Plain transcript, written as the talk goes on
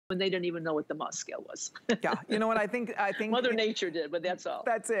when they didn't even know what the Mohs scale was. Yeah, you know what, I think Mother Nature did, but that's all.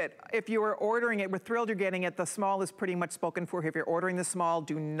 That's it. If you were ordering it, we're thrilled you're getting it. The small is pretty much spoken for. If you're ordering the small,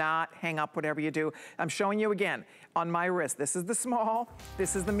 do not hang up whatever you do. I'm showing you again on my wrist. This is the small,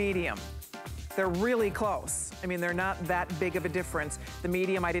 this is the medium. They're really close. I mean, they're not that big of a difference. The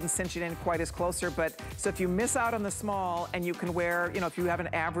medium, I didn't cinch it in quite as closer, but so if you miss out on the small and you can wear, you know, if you have an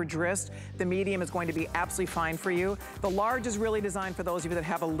average wrist, the medium is going to be absolutely fine for you. The large is really designed for those of you that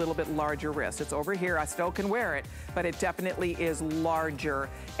have a little bit larger wrist. It's over here, I still can wear it, but it definitely is larger.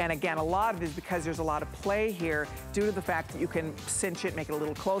 And again, a lot of it is because there's a lot of play here due to the fact that you can cinch it, make it a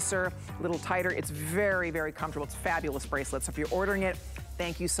little closer, a little tighter. It's very, very comfortable. It's fabulous bracelets. So if you're ordering it,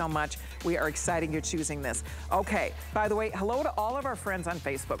 thank you so much. We are excited you're choosing this. Okay, by the way, hello to all of our friends on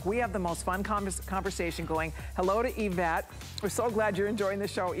Facebook. We have the most fun conversation going. Hello to Yvette. We're so glad you're enjoying the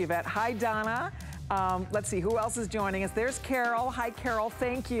show, Yvette. Hi, Donna. Let's see, who else is joining us? There's Carol. Hi, Carol,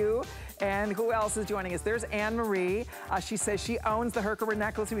 thank you. And who else is joining us? There's Anne-Marie. She says she owns the Herkimer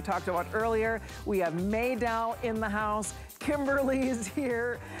necklace we talked about earlier. We have Maydell in the house. Kimberly is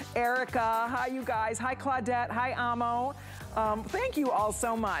here. Erica, hi you guys. Hi Claudette, hi Amo. Thank you all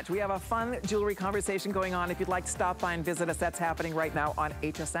so much. We have a fun jewelry conversation going on. If you'd like to stop by and visit us, that's happening right now on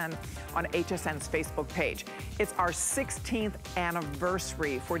HSN, on HSN's Facebook page. It's our 16th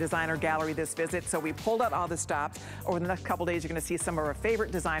anniversary for Designer Gallery this visit, so we pulled out all the stops. Over the next couple days, you're gonna see some of our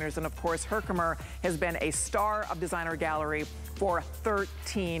favorite designers, and of course, Herkimer has been a star of Designer Gallery for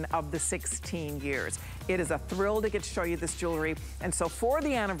 13 of the 16 years. It is a thrill to get to show you this jewelry. And so for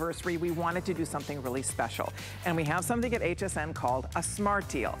the anniversary, we wanted to do something really special. And we have something at HSN called a Smart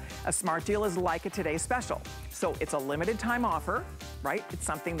Deal. A Smart Deal is like a Today Special. So it's a limited time offer, right? It's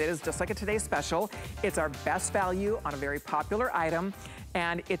something that is just like a Today Special. It's our best value on a very popular item.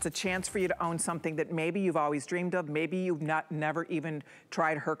 And it's a chance for you to own something that maybe you've always dreamed of. Maybe you've never even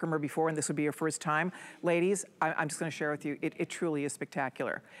tried Herkimer before and this would be your first time. Ladies, I'm just gonna share with you, it truly is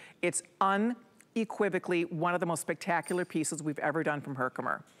spectacular. It's unequivocally one of the most spectacular pieces we've ever done from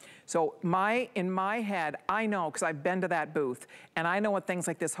Herkimer. So in my head, I know, because I've been to that booth, and I know what things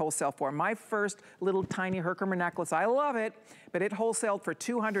like this wholesale for. My first little tiny Herkimer necklace, I love it, but it wholesaled for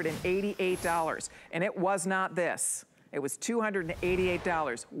 $288, and it was not this. It was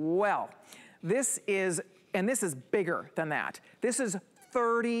 $288. Well, this is bigger than that. This is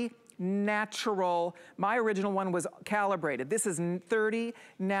 30 natural. My original one was calibrated. This is 30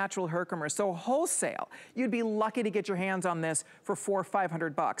 natural Herkimer. So wholesale, you'd be lucky to get your hands on this for $400 or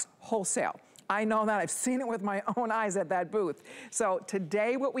 $500 wholesale. I know that, I've seen it with my own eyes at that booth. So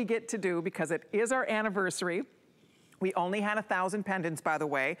today what we get to do, because it is our anniversary, we only had 1,000 pendants, by the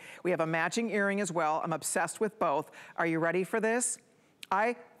way. We have a matching earring as well. I'm obsessed with both. Are you ready for this?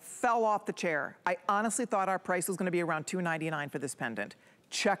 I fell off the chair. I honestly thought our price was gonna be around $299 for this pendant.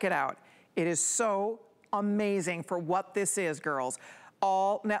 Check it out. It is so amazing for what this is, girls.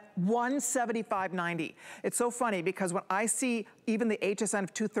 All now $175.90. It's so funny because when I see even the HSN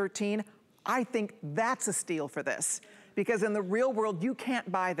of 213, I think that's a steal for this. Because in the real world, you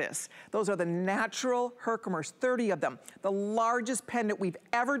can't buy this. Those are the natural Herkimers, 30 of them. The largest pendant we've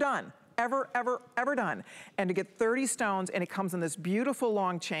ever done. Ever done. And to get 30 stones, and it comes in this beautiful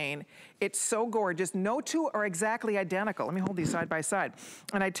long chain. It's so gorgeous. No two are exactly identical. Let me hold these side by side.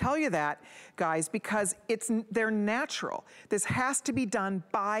 And I tell you that, guys, because they're natural. This has to be done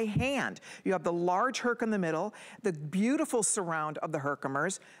by hand. You have the large Herc in the middle, the beautiful surround of the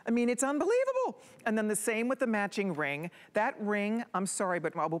Herkimers. I mean, it's unbelievable. And then the same with the matching ring. That ring, I'm sorry,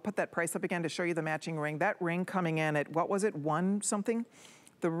 but we'll put that price up again to show you the matching ring. That ring coming in at, what was it, 1 something?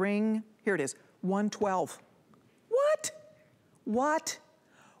 The ring, here it is, $112. What?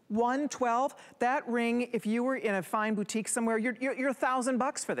 $112? That ring, if you were in a fine boutique somewhere, you're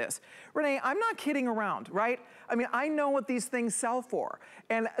 $1,000 for this. Renee, I'm not kidding around, right? I mean, I know what these things sell for.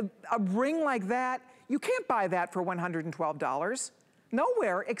 And a ring like that, you can't buy that for $112.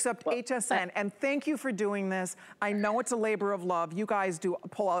 Nowhere except HSN, and thank you for doing this. I know it's a labor of love. You guys do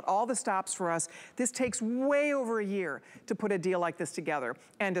pull out all the stops for us. This takes way over a year to put a deal like this together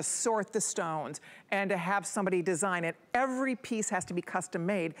and to sort the stones and to have somebody design it. Every piece has to be custom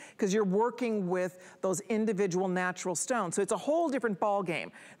made because you're working with those individual natural stones. So it's a whole different ball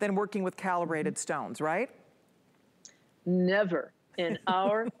game than working with calibrated stones, right? Never in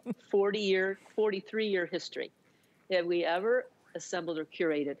our 43-year history have we ever assembled or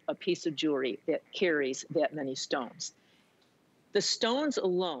curated a piece of jewelry that carries that many stones. The stones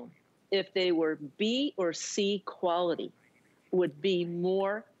alone, if they were B or C quality, would be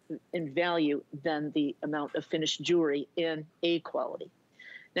more in value than the amount of finished jewelry in A quality.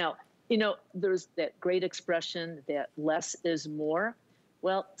 Now, you know, there's that great expression that less is more.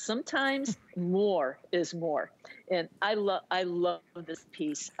 Well, sometimes more is more. And I love this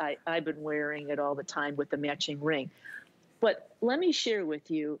piece. I've been wearing it all the time with the matching ring. But let me share with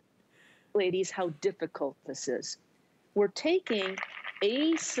you, ladies, how difficult this is. We're taking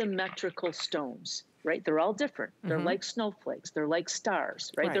asymmetrical stones, right? They're all different. They're like snowflakes. They're like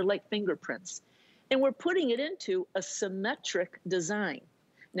stars, right? They're like fingerprints. And we're putting it into a symmetric design.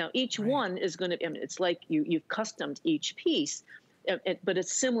 Now, each one is going to, I mean, it's like you've customed each piece, but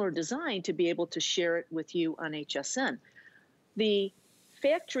it's similar design to be able to share it with you on HSN. The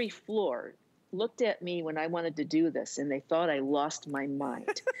factory floor looked at me when I wanted to do this, and they thought I lost my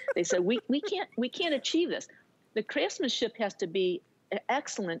mind. They said, we can't achieve this. The craftsmanship has to be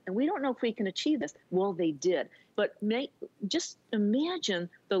excellent, and we don't know if we can achieve this. Well, they did. But just imagine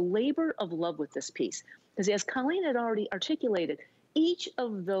the labor of love with this piece. Because as Colleen had already articulated, each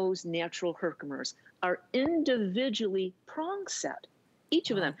of those natural herkimers are individually prong set,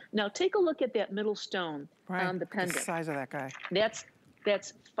 each of them. Now, take a look at that middle stone on the pendant. The size of that guy. That's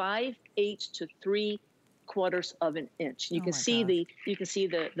 5/8 to 3/4 of an inch. You can see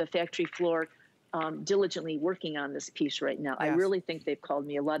the factory floor diligently working on this piece right now. Yes. I really think they've called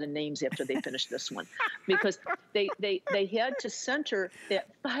me a lot of names after they finished this one, because they had to center that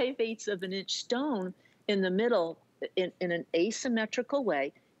 5/8 of an inch stone in the middle in an asymmetrical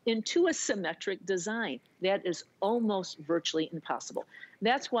way into a symmetric design. That is almost virtually impossible.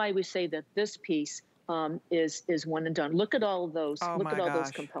 That's why we say that this piece is one and done. Look at all of those. Look at all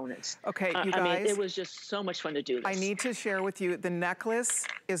those components. Okay, you guys. I mean, it was just so much fun to do this. I need to share with you, the necklace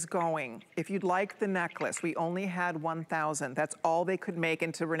is going. If you'd like the necklace, we only had 1,000. That's all they could make.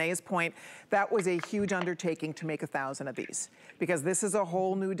 And to Renee's point, that was a huge undertaking to make 1,000 of these, because this is a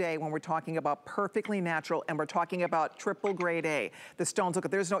whole new day when we're talking about perfectly natural, and we're talking about triple grade A. The stones, look,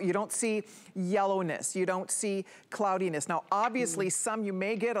 you don't see yellowness, you don't see cloudiness. Now, obviously, some you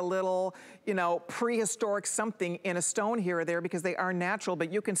may get a little, prehistoric something in a stone here or there, because they are natural,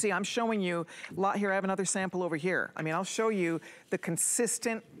 but you can see, I'm showing you a lot here. I have another sample over here. I mean, I'll show you the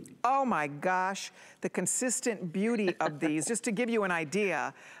consistent, oh my gosh, the consistent beauty of these, just to give you an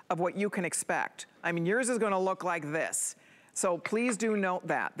idea of what you can expect. I mean, yours is gonna look like this. So please do note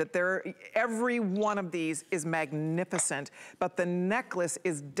that every one of these is magnificent, but the necklace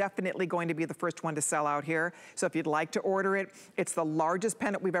is definitely going to be the first one to sell out here. So if you'd like to order it, it's the largest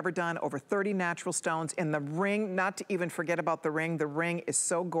pendant we've ever done, over 30 natural stones. In the ring, not to even forget about the ring is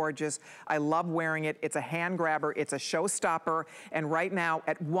so gorgeous. I love wearing it. It's a hand grabber, it's a showstopper. And right now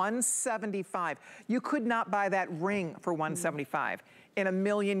at $175, you could not buy that ring for $175. In a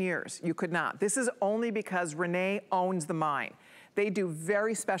million years, you could not. This is only because Renee owns the mine. They do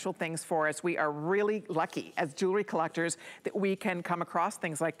very special things for us. We are really lucky as jewelry collectors that we can come across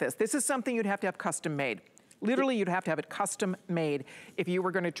things like this. This is something you'd have to have custom made. Literally, you'd have to have it custom made if you were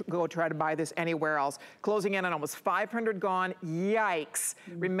going to go try to buy this anywhere else. Closing in on almost 500 gone. Yikes.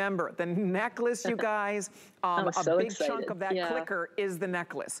 Remember, the necklace, you guys, a big chunk of that clicker is the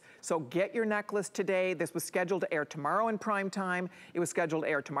necklace. So get your necklace today. This was scheduled to air tomorrow in prime time. It was scheduled to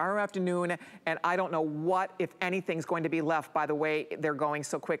air tomorrow afternoon. And I don't know what, if anything's going to be left, by the way they're going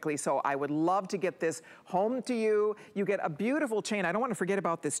so quickly. So I would love to get this home to you. You get a beautiful chain. I don't want to forget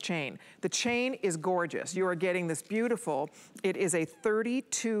about this chain. The chain is gorgeous. You are getting this beautiful, it is a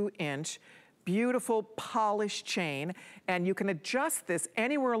 32-inch, beautiful polished chain, and you can adjust this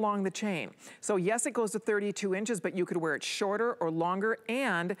anywhere along the chain. So yes, it goes to 32 inches, but you could wear it shorter or longer.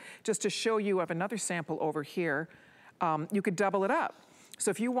 And just to show you, I have another sample over here, you could double it up. So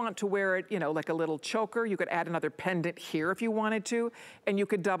if you want to wear it, like a little choker, you could add another pendant here if you wanted to, and you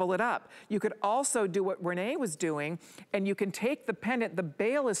could double it up. You could also do what Renee was doing, and you can take the pendant, the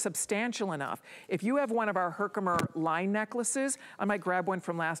bail is substantial enough. If you have one of our Herkimer line necklaces, I might grab one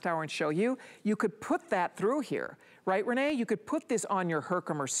from last hour and show you, you could put that through here, right, Renee? You could put this on your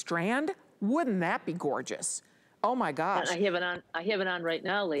Herkimer strand. Wouldn't that be gorgeous? Oh my gosh. And I have it on right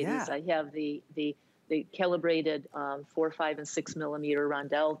now, ladies. Yeah. I have the calibrated 4, 5, and 6 millimeter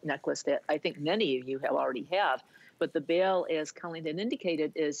rondelle necklace that I think many of you already have. But the bail, as Colleen had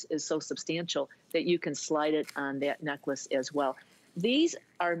indicated, is so substantial that you can slide it on that necklace as well. These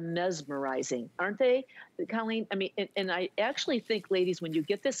are mesmerizing, aren't they, Colleen? I mean, and I actually think, ladies, when you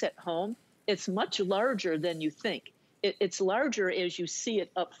get this at home, it's much larger than you think. It's larger as you see it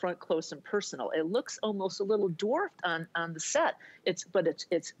up front, close and personal. It looks almost a little dwarfed on the set. But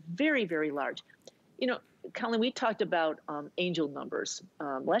it's very, very large. Colleen, we talked about angel numbers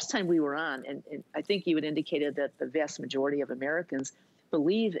last time we were on, and I think you had indicated that the vast majority of Americans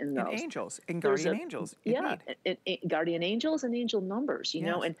believe in those. In angels, in guardian angels. Yeah, guardian angels and angel numbers, you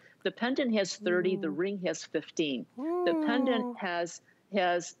know, and the pendant has 30, the ring has 15. Ooh. The pendant has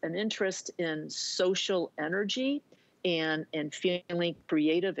has an interest in social energy and feeling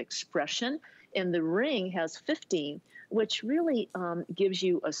creative expression. And the ring has 15, which really gives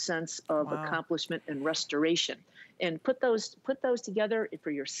you a sense of accomplishment and restoration. And put those together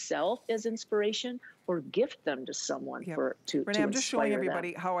for yourself as inspiration, or gift them to someone to Renee, I'm just showing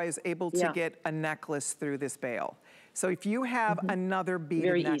everybody them. how I was able to get a necklace through this bail. So if you have another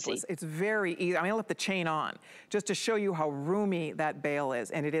beaded necklace, it's very easy. I mean, I left the chain on just to show you how roomy that bail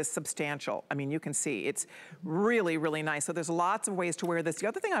is, and it is substantial. I mean, you can see it's really, really nice. So there's lots of ways to wear this. The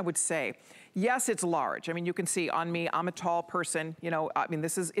other thing I would say, yes, it's large. I mean, you can see on me, I'm a tall person, you know, I mean,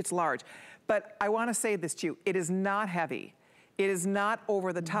 it's large. But I wanna say this to you, it is not heavy. It is not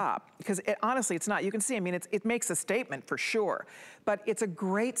over the top, because honestly, it's not. You can see, I mean, it makes a statement for sure, but it's a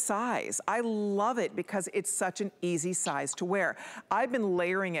great size. I love it because it's such an easy size to wear. I've been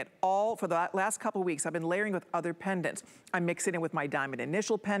layering it all for the last couple of weeks. I've been layering with other pendants. I mix it in with my diamond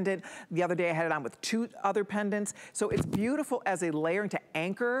initial pendant. The other day I had it on with 2 other pendants. So it's beautiful as a layering to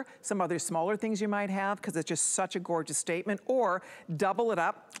anchor some other smaller things you might have, because it's just such a gorgeous statement, or double it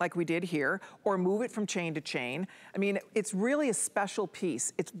up like we did here, or move it from chain to chain. I mean, it's really a special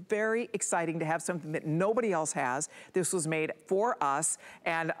piece. It's very exciting to have something that nobody else has. This was made for us.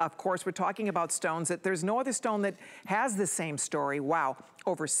 And of course, we're talking about stones that there's no other stone that has the same story. Wow,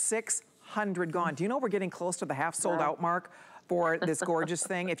 over 600 gone. Do you know we're getting close to the half sold out mark for this gorgeous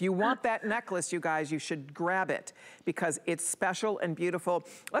thing? If you want that necklace, you guys, you should grab it because it's special and beautiful.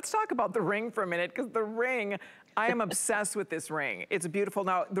 Let's talk about the ring for a minute, because the ring, I am obsessed with this ring. It's beautiful.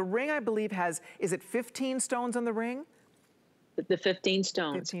 Now, the ring, I believe, has, is it 15 stones on the ring? The 15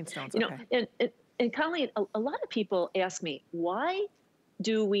 stones. 15 stones, okay. You know, and Colleen, a lot of people ask me, why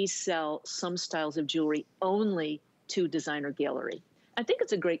do we sell some styles of jewelry only to Designer Gallery? I think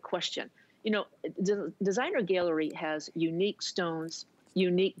it's a great question. You know, Designer Gallery has unique stones,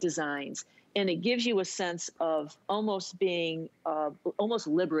 unique designs, and it gives you a sense of almost being, almost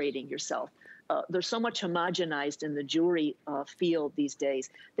liberating yourself. There's so much homogenized in the jewelry field these days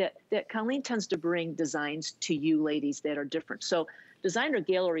that Colleen tends to bring designs to you ladies that are different. So Designer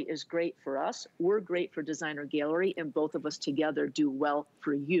Gallery is great for us. We're great for Designer Gallery, and both of us together do well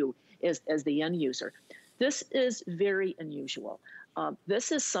for you as the end user. This is very unusual.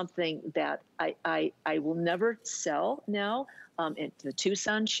 This is something that I will never sell now at the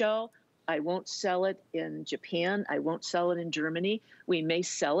Tucson show. I won't sell it in Japan. I won't sell it in Germany. We may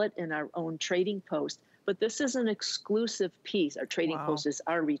sell it in our own trading post, but this is an exclusive piece. Our trading post is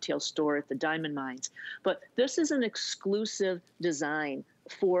our retail store at the diamond mines. But this is an exclusive design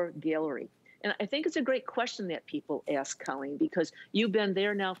for Gallery. And I think it's a great question that people ask, Colleen, because you've been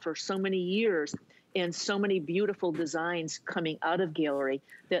there now for so many years and so many beautiful designs coming out of Gallery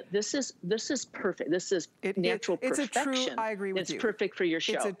that this is perfect. This is natural perfection. It's a true, I agree with you. It's perfect for your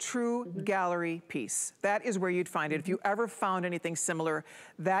show. It's a true Gallery piece. That is where you'd find it. If you ever found anything similar,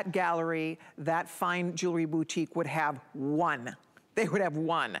 that Gallery, that fine jewelry boutique would have one. They would have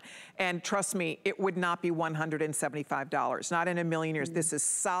one. And trust me, it would not be $175, not in a million years. This is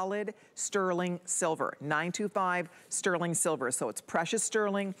solid sterling silver, 925 sterling silver. So it's precious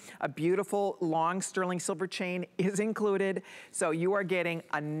sterling. A beautiful long sterling silver chain is included. So you are getting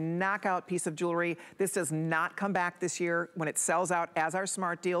a knockout piece of jewelry. This does not come back this year when it sells out as our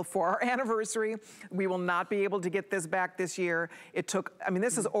smart deal for our anniversary. We will not be able to get this back this year. It took, I mean,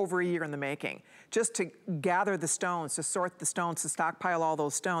 this is over a year in the making, just to gather the stones, to sort the stones, to stockpile all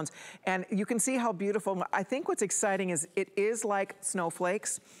those stones. And you can see how beautiful. I think what's exciting is it is like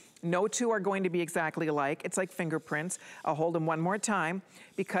snowflakes. No two are going to be exactly alike. It's like fingerprints. I'll hold them one more time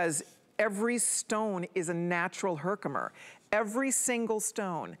because every stone is a natural Herkimer. Every single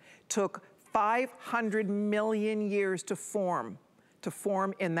stone took 500 million years to form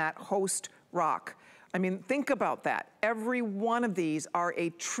in that host rock. I mean, think about that. Every one of these are a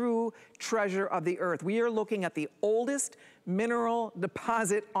true treasure of the earth. We are looking at the oldest mineral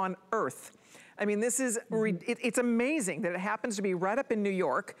deposit on Earth. I mean, this is, it's amazing that it happens to be right up in New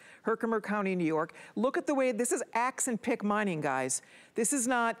York, Herkimer County, New York. Look at the way, this is axe and pick mining, guys. This is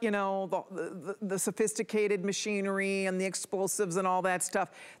not, you know, the sophisticated machinery and the explosives and all that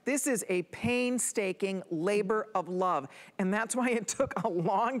stuff. This is a painstaking labor of love. And that's why it took a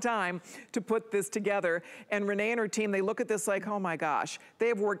long time to put this together. And Renee and her team, they look at this like, oh my gosh, they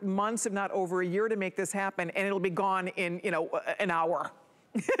have worked months, if not over a year to make this happen, and it'll be gone in, you know, an hour.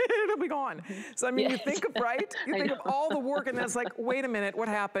 It'll be gone. So, I mean, you think of, right? You think of all the work, and then it's like, wait a minute, what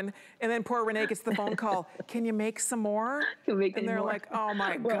happened? And then poor Renee gets the phone call, can you make some more? And they're like, oh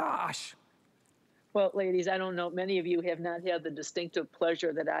my gosh. Well, ladies, I don't know, many of you have not had the distinctive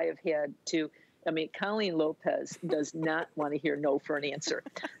pleasure that I have had to I mean, Colleen Lopez does not want to hear no for an answer.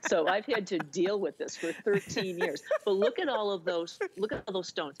 So I've had to deal with this for 13 years. But look at all those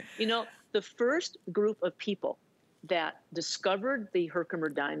stones. You know, the first group of people that discovered the Herkimer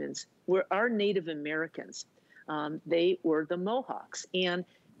diamonds were our Native Americans. They were the Mohawks. And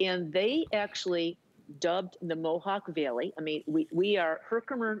they actually dubbed the Mohawk Valley. I mean, we are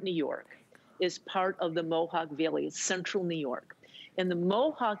Herkimer, New York, is part of the Mohawk Valley. It's central New York. And the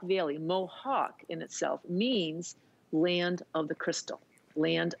Mohawk Valley, Mohawk in itself, means land of the crystal,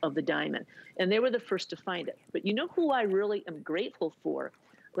 land of the diamond. And they were the first to find it. But you know who I really am grateful for,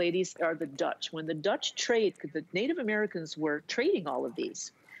 ladies, are the Dutch. When the Dutch trade, because the Native Americans were trading all of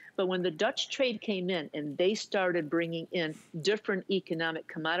these, but when the Dutch trade came in and they started bringing in different economic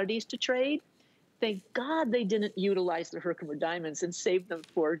commodities to trade, thank God they didn't utilize the Herkimer diamonds and save them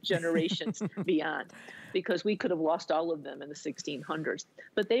for generations beyond, because we could have lost all of them in the 1600s.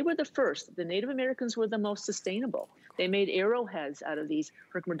 But they were the first. The Native Americans were the most sustainable. They made arrowheads out of these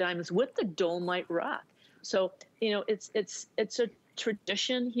Herkimer diamonds with the dolomite rock. So, you know, it's a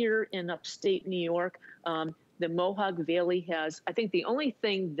tradition here in upstate New York. The Mohawk Valley has, I think the only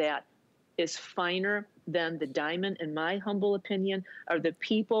thing that is finer than the diamond, in my humble opinion, are the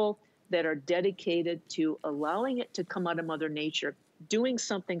people that are dedicated to allowing it to come out of Mother Nature, doing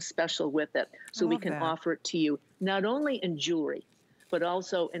something special with it so we can offer it to you, not only in jewelry, but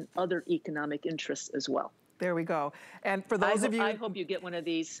also in other economic interests as well. There we go. And for those of you— I hope you get one of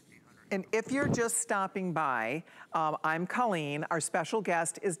these. And if you're just stopping by, I'm Colleen. Our special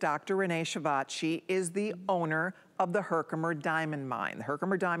guest is Dr. Renee Shavat. She is the owner of the Herkimer Diamond Mine. The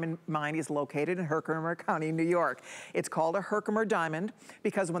Herkimer Diamond Mine is located in Herkimer County, New York. It's called a Herkimer diamond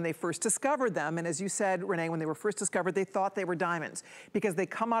because when they first discovered them, and as you said, Renee, when they were first discovered, they thought they were diamonds because they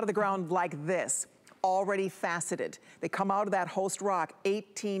come out of the ground like this, already faceted. They come out of that host rock,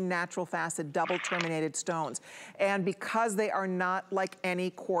 18 natural facet double terminated stones. And because they are not like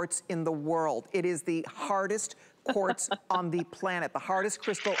any quartz in the world, it is the hardest quartz on the planet, the hardest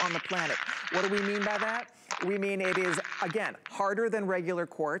crystal on the planet. What do we mean by that? We mean it is, again, harder than regular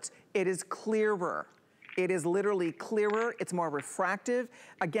quartz. It is clearer. It is literally clearer, it's more refractive.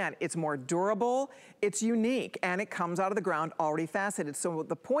 Again, it's more durable, it's unique, and it comes out of the ground already faceted. So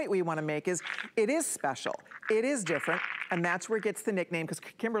the point we want to make is it is special, it is different, and that's where it gets the nickname, because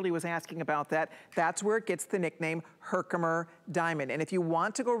Kimberly was asking about that, that's where it gets the nickname Herkimer Diamond. And if you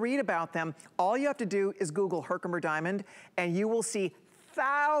want to go read about them, all you have to do is Google Herkimer Diamond, and you will see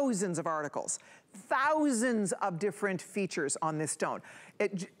thousands of articles, thousands of different features on this stone.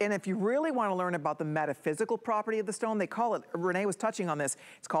 And if you really want to learn about the metaphysical property of the stone, they call it, Renee was touching on this,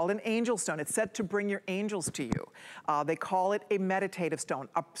 it's called an angel stone. It's said to bring your angels to you. They call it a meditative stone,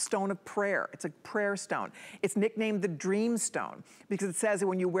 a stone of prayer. It's a prayer stone. It's nicknamed the dream stone because it says that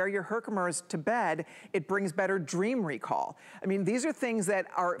when you wear your Herkimers to bed, it brings better dream recall. I mean, these are things that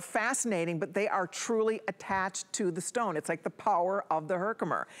are fascinating, but they are truly attached to the stone. It's like the power of the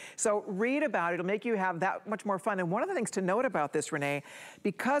Herkimer. So read about it. It'll make you have that much more fun. And one of the things to note about this, Renee,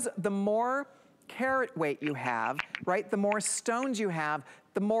 because the more carat weight you have, right, the more stones you have,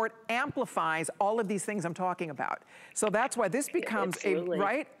 the more it amplifies all of these things I'm talking about. So that's why this becomes Absolutely.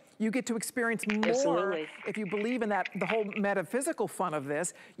 right? You get to experience more. Absolutely. If you believe in that, the whole metaphysical fun of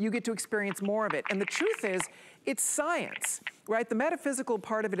this, you get to experience more of it. And the truth is, it's science, right? The metaphysical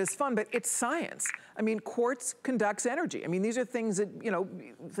part of it is fun, but it's science. I mean, quartz conducts energy. I mean, these are things that, you know,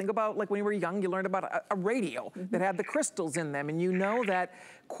 think about like when you were young, you learned about a radio that had the crystals in them, and you know that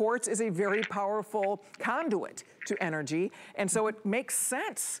quartz is a very powerful conduit to energy, and so it makes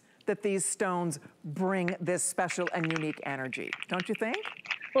sense that these stones bring this special and unique energy, don't you think?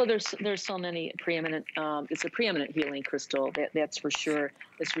 Well, there's so many preeminent, it's a preeminent healing crystal, that's for sure.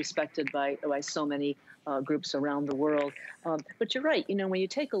 It's respected by so many groups around the world. But you're right, you know, when you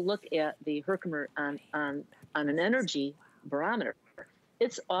take a look at the Herkimer on an energy barometer,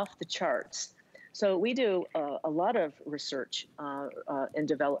 it's off the charts. So we do a lot of research and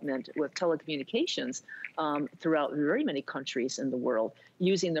development with telecommunications throughout very many countries in the world,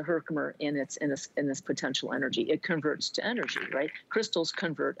 using the Herkimer in its potential energy. It converts to energy, right? Crystals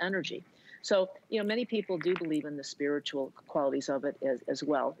convert energy. So, you know, many people do believe in the spiritual qualities of it as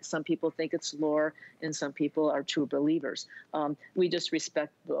well. Some people think it's lore, and some people are true believers. We just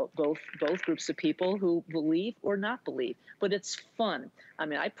respect both groups of people who believe or not believe, but it's fun. I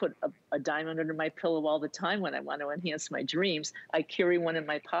mean, I put a diamond under my pillow all the time when I want to enhance my dreams. I carry one in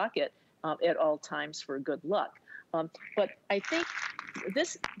my pocket at all times for good luck. But I think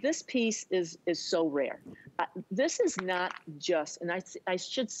this piece is so rare. This is not just, and I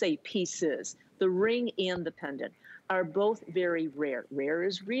should say pieces, the ring and the pendant are both very rare. Rare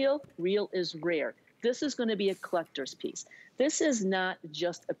is real, real is rare. This is going to be a collector's piece. This is not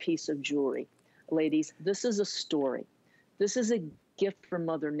just a piece of jewelry, ladies. This is a story. This is a gift from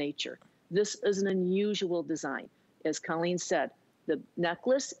Mother Nature. This is an unusual design. As Colleen said, the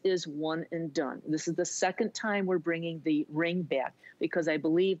necklace is one and done. This is the second time we're bringing the ring back, because I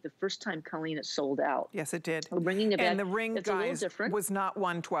believe the first time, Colleen, it sold out. Yes, it did. We're bringing it back. And the ring, it's guys, was not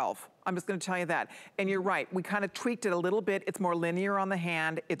 112. I'm just going to tell you that. And you're right. We kind of tweaked it a little bit. It's more linear on the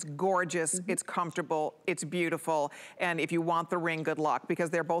hand. It's gorgeous. It's comfortable. It's beautiful. And if you want the ring, good luck,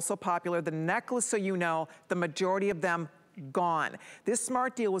 because they're both so popular. The necklace, so you know, the majority of them gone. This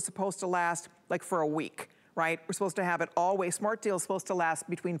smart deal was supposed to last like for a week. Right? We're supposed to have it always. Smart deal is supposed to last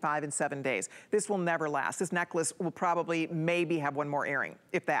between 5 and 7 days. This will never last. This necklace will probably maybe have one more earring,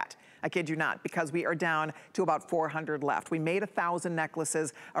 if that. I kid you not, because we are down to about 400 left. We made 1,000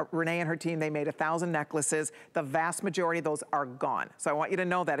 necklaces. Renee and her team, they made 1,000 necklaces. The vast majority of those are gone. So I want you to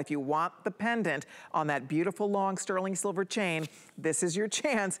know that if you want the pendant on that beautiful long sterling silver chain, this is your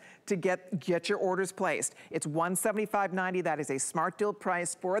chance to get your orders placed. It's $175.90. That is a smart deal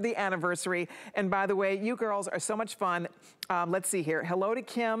price for the anniversary. And by the way, you girls are so much fun. Let's see here. Hello to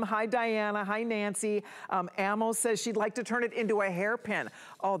Kim. Hi, Diana. Hi, Nancy. Amo says she'd like to turn it into a hairpin.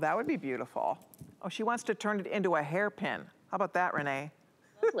 Oh, that would be beautiful. Oh, she wants to turn it into a hairpin. How about that, Renee?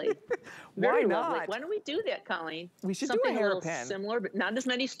 Lovely. Why Very not? lovely. Why don't we do that, Colleen? We should Something do a hairpin. Little similar, but not as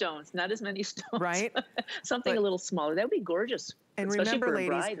many stones. Not as many stones. Right? Something a little smaller. That would be gorgeous. And especially remember, for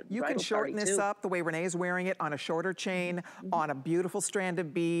a ladies, you can shorten this up the way Renee's wearing it, on a shorter chain, on a beautiful strand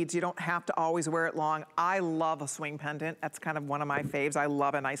of beads. You don't have to always wear it long. I love a swing pendant. That's kind of one of my faves. I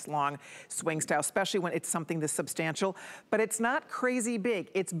love a nice long swing style, especially when it's something this substantial. But it's not crazy big.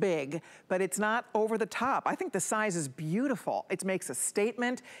 It's big, but it's not over the top. I think the size is beautiful. It makes a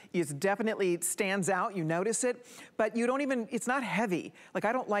statement. It definitely stands out. You notice it, but you don't even, it's not heavy. Like,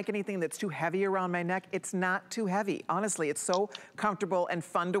 I don't like anything that's too heavy around my neck. It's not too heavy. Honestly, it's so comfortable and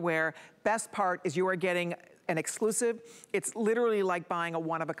fun to wear. Best part is you are getting an exclusive. It's literally like buying a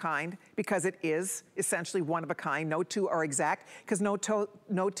one-of-a-kind, because it is essentially one of a kind. No two are exact, because no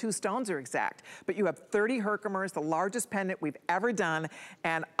two stones are exact. But you have 30 Herkimers, the largest pendant we've ever done.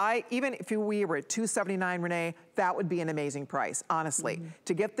 And even if we were at $279, Renee, that would be an amazing price, honestly.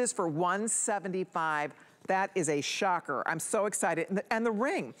 To get this for $175, that is a shocker. I'm so excited. And the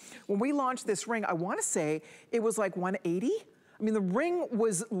ring, when we launched this ring, I want to say it was like $180. I mean, the ring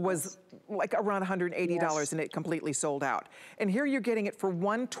was like around $180 and it completely sold out. And here you're getting it for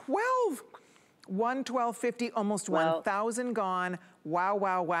 $112. $112.50, almost 1,000 gone. Wow,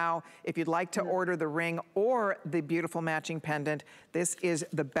 wow, wow. If you'd like to order the ring or the beautiful matching pendant, this is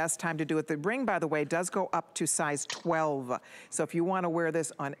the best time to do it. The ring, by the way, does go up to size 12. So if you want to wear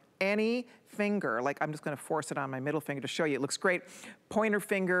this on any finger, like I'm just going to force it on my middle finger to show you. It looks great. Pointer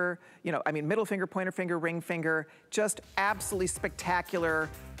finger, you know, I mean, middle finger, pointer finger, ring finger, just absolutely spectacular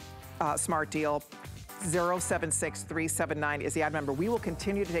smart deal. 076379 is the ad number. We will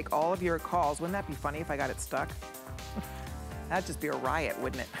continue to take all of your calls. Wouldn't that be funny if I got it stuck? That'd just be a riot,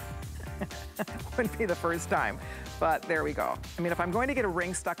 wouldn't it? Wouldn't be the first time, but there we go. I mean, if I'm going to get a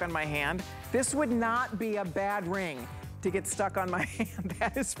ring stuck on my hand, this would not be a bad ring to get stuck on my hand,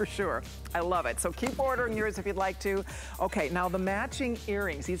 that is for sure. I love it. So keep ordering yours if you'd like to. Okay, now the matching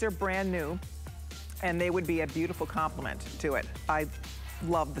earrings, these are brand new, and they would be a beautiful complement to it. I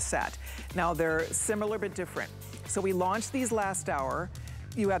love the set. Now they're similar but different. So we launched these last hour.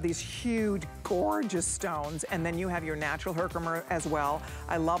 You have these huge, gorgeous stones, and then you have your natural Herkimer as well.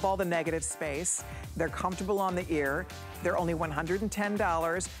 I love all the negative space. They're comfortable on the ear. They're only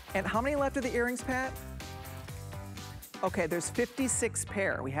 $110. And how many left of the earrings, Pat? Okay, there's 56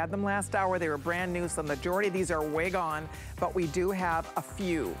 pair. We had them last hour. They were brand new, so the majority of these are way gone, but we do have a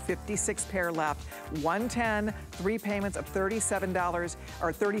few, 56 pair left. 110, 3 payments of $37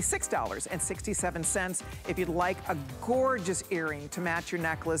 or $36.67 if you'd like a gorgeous earring to match your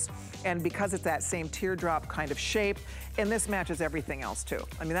necklace. And because it's that same teardrop kind of shape, and this matches everything else too.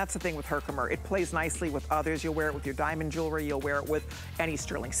 I mean, that's the thing with Herkimer. It plays nicely with others. You'll wear it with your diamond jewelry. You'll wear it with any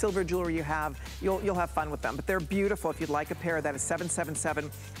sterling silver jewelry you have. You'll have fun with them. But they're beautiful. If you'd like a pair, that is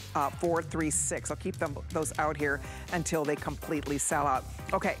 777-436. I'll keep those out here until they completely sell out.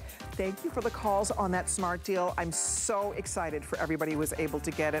 Okay, thank you for the calls on that smart deal. I'm so excited for everybody who was able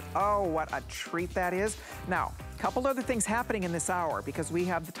to get it. Oh, what a treat that is. Now, a couple other things happening in this hour, because we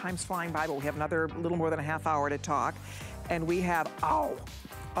have the time's flying by, but we have another little more than a half hour to talk. And we have, oh,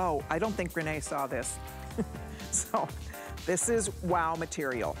 I don't think Renee saw this. So this is wow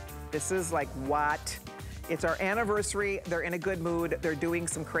material. This is like what? It's our anniversary. They're in a good mood. They're doing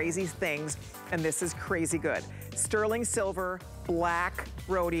some crazy things, and this is crazy good. Sterling silver, black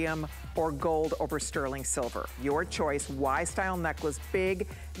rhodium, or gold over sterling silver. Your choice. Y-style necklace, big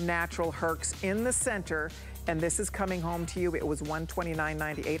natural herks in the center. And this is coming home to you. It was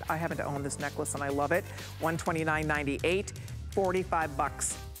 $129.98. I happen to own this necklace and I love it. $129.98, 45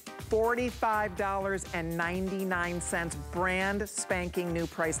 bucks. $45.99, brand spanking new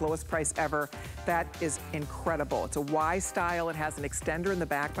price, lowest price ever. That is incredible. It's a Y style. It has an extender in the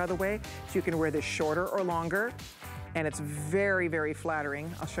back, by the way, so you can wear this shorter or longer. And it's very, very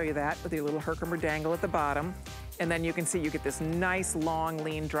flattering. I'll show you that with your little Herkimer dangle at the bottom. And then you can see you get this nice, long,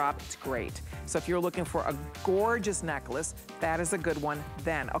 lean drop. It's great. So if you're looking for a gorgeous necklace, that is a good one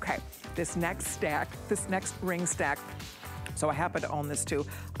then. Okay, this next ring stack, so I happen to own this too.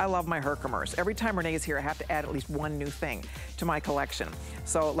 I love my Herkimers. Every time Renee is here, I have to add at least one new thing to my collection.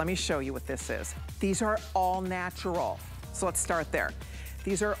 So let me show you what this is. These are all natural. So let's start there.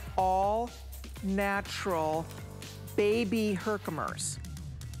 These are all natural baby Herkimers.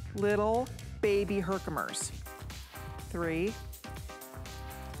 Little baby Herkimers. 3,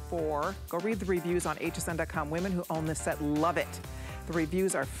 4, go read the reviews on hsn.com. Women who own this set love it. The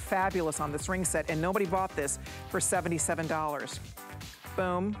reviews are fabulous on this ring set, and nobody bought this for $77.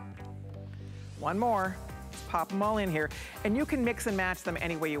 Boom. One more. Let's pop them all in here. And you can mix and match them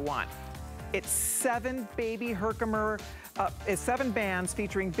any way you want. It's 7 baby Herkimer, it's 7 bands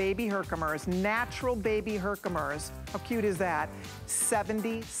featuring baby Herkimers, natural baby Herkimers. How cute is that?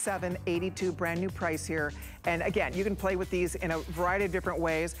 $77.82, brand new price here. And again, you can play with these in a variety of different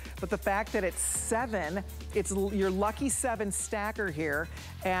ways, but the fact that it's 7, it's your lucky 7 stacker here,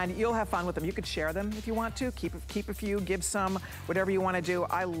 and you'll have fun with them. You could share them if you want to, keep a few, give some, whatever you want to do.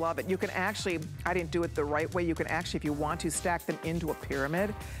 I love it. You can actually, I didn't do it the right way, you can actually, if you want to, stack them into a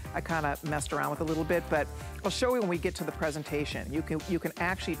pyramid. I kind of messed around with it a little bit, but I'll show you when we get to the presentation. You can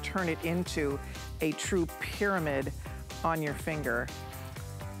actually turn it into a true pyramid on your finger.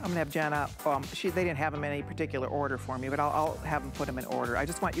 I'm gonna have Jenna, they didn't have them in any particular order for me, but I'll have them put them in order. I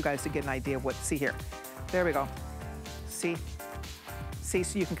just want you guys to get an idea of what, see here. There we go. See, so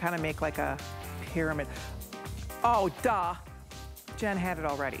you can kind of make like a pyramid. Oh, duh. Jen had it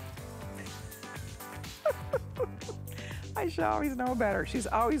already. I should always know better. She's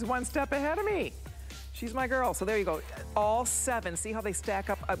always one step ahead of me. She's my girl. So there you go. All 7. See how they stack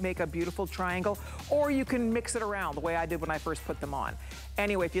up, make a beautiful triangle? Or you can mix it around the way I did when I first put them on.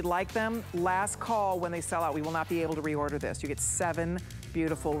 Anyway, if you'd like them, last call when they sell out. We will not be able to reorder this. You get 7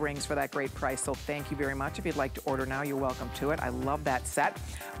 beautiful rings for that great price. So thank you very much. If you'd like to order now, you're welcome to it. I love that set.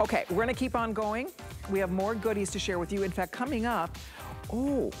 Okay, we're gonna keep on going. We have more goodies to share with you. In fact, coming up,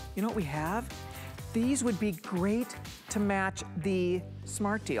 oh, you know what we have? These would be great to match the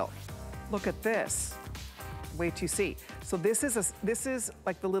Smart Deal. Look at this. Wait till you see. So this is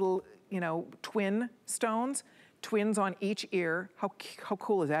like the little, twin stones, twins on each ear. How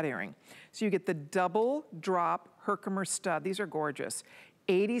cool is that earring? So you get the double drop Herkimer stud. These are gorgeous.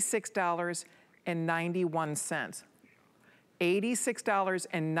 $86.91.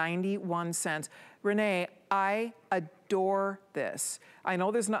 $86.91. Renee, I adore this. I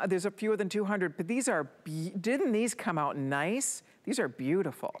know there's a fewer than 200, but didn't these come out nice? These are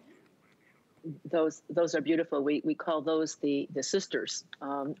beautiful. Those are beautiful. We call those the sisters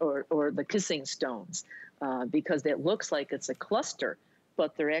or the kissing stones because it looks like it's a cluster,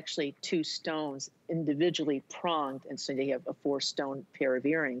 but they're actually 2 stones individually pronged, and so they have a 4-stone pair of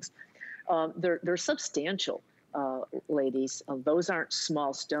earrings. They're substantial, ladies. Those aren't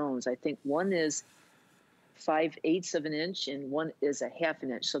small stones. I think one is 5/8 of an inch and one is a 1/2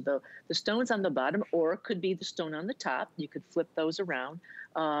 inch. So the stones on the bottom, or it could be the stone on the top, you could flip those around,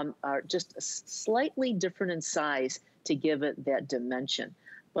 are just slightly different in size to give it that dimension.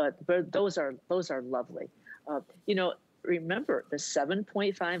 But those are lovely. Remember the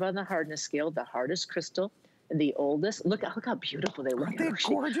 7.5 on the hardness scale, the hardest crystal, and the oldest. Look how beautiful they look. Aren't they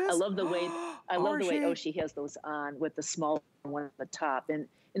gorgeous? I love the way Oshie has those on with the small one at the top, and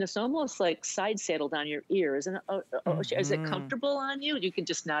it's almost like side saddled on your ear, isn't it? Is it comfortable on you? You can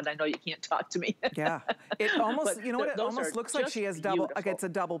just nod. I know you can't talk to me. Yeah, it almost, it almost looks like she has double, like it's a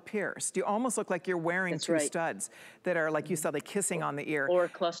double pierced. You almost look like you're wearing 2 studs that are, like you said, like kissing on the ear. Or a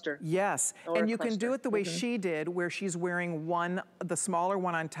cluster. Yes, and you can do it the way she did, where she's wearing the smaller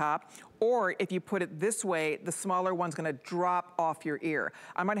one on top, or if you put it this way, the smaller one's gonna drop off your ear.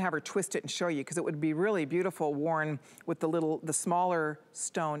 I might have her twist it and show you, because it would be really beautiful worn with the smaller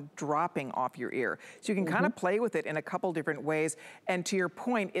stone dropping off your ear. So you can kind of play with it in a couple different ways. And to your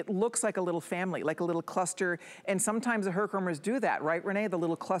point, it looks like a little family, like a little cluster. And sometimes the Herkimers do that, right, Renee? The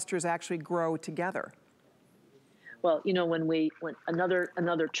little clusters actually grow together. Well, you know, when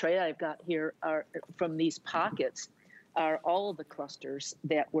another tray I've got here are from these pockets are all of the clusters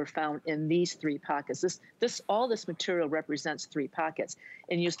that were found in these 3 pockets. All this material represents 3 pockets,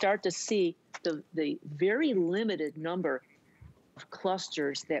 and you start to see the very limited number of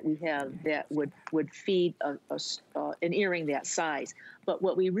clusters that we have that would feed an earring that size. But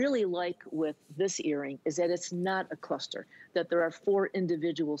what we really like with this earring is that it's not a cluster, that there are 4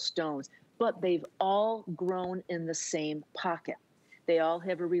 individual stones, but they've all grown in the same pocket. They all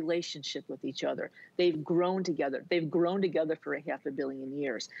have a relationship with each other. They've grown together. They've grown together for 500 million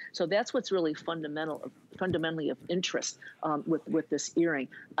years. So that's what's really fundamentally of interest with this earring.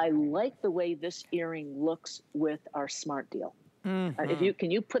 I like the way this earring looks with our Smart Deal. Mm-hmm. Can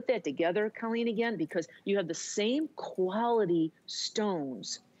you put that together, Colleen, again? Because you have the same quality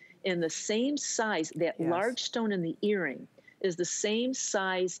stones in the same size. That large stone in the earring is the same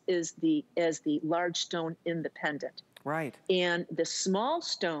size as the large stone in the pendant. Right. And the small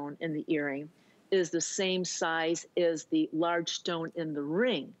stone in the earring is the same size as the large stone in the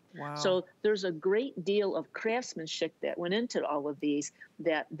ring. Wow. So there's a great deal of craftsmanship that went into all of these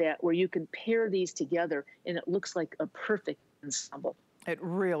that where you can pair these together and it looks like a perfect ensemble. It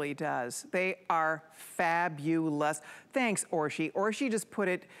really does. They are fabulous. Thanks, Orshi. Orshi just put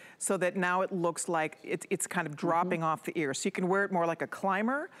it so that now it looks like it's kind of dropping off the ear. So you can wear it more like a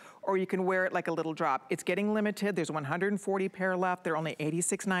climber, or you can wear it like a little drop. It's getting limited. There's 140 pair left. They're only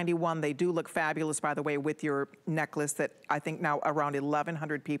 $86.91. They do look fabulous, by the way, with your necklace that I think now around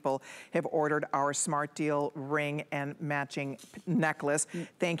 1,100 people have ordered our Smart Deal ring and matching necklace.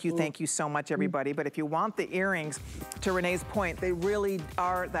 Thank you so much, everybody. But if you want the earrings, to Renee's point, they really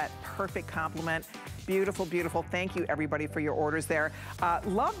are that perfect complement. Beautiful, beautiful. Thank you, everybody, for your orders there.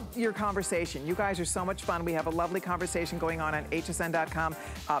 Love your conversation. You guys are so much fun. We have a lovely conversation going on hsn.com.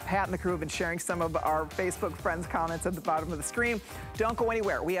 Pat and the crew have been sharing some of our Facebook friends' comments at the bottom of the screen. Don't go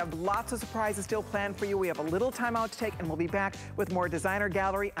anywhere. We have lots of surprises still planned for you. We have a little time out to take, and we'll be back with more designer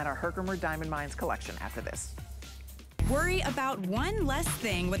gallery and our Herkimer Diamond Mines collection after this. Worry about one less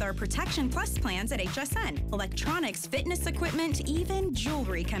thing with our Protection Plus plans at HSN. Electronics, fitness equipment, even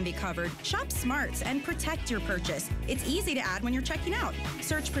jewelry can be covered. Shop smart and protect your purchase. It's easy to add when you're checking out.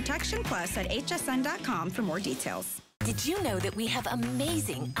 Search Protection Plus at hsn.com for more details. Did you know that we have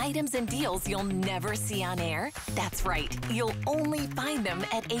amazing items and deals you'll never see on air? That's right. You'll only find them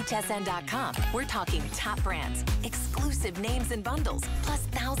at hsn.com. We're talking top brands, exclusive names and bundles, plus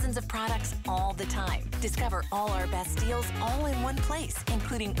thousands of products all the time. Discover all our best deals all in one place,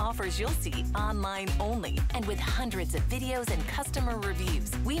 including offers you'll see online only. And with hundreds of videos and customer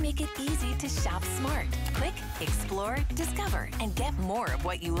reviews, we make it easy to shop smart. Click, explore, discover, and get more of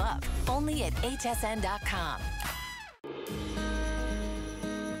what you love. Only at hsn.com.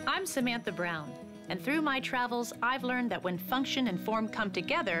 I'm Samantha Brown, and through my travels, I've learned that when function and form come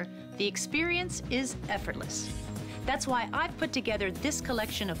together, the experience is effortless. That's why I've put together this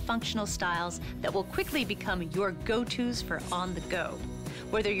collection of functional styles that will quickly become your go-tos for on the go.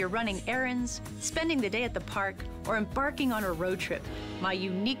 Whether you're running errands, spending the day at the park, or embarking on a road trip, my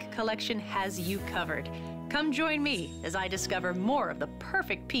unique collection has you covered. Come join me as I discover more of the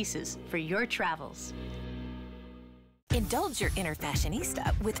perfect pieces for your travels. Indulge your inner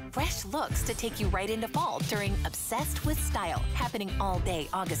fashionista with fresh looks to take you right into fall during Obsessed with Style, happening all day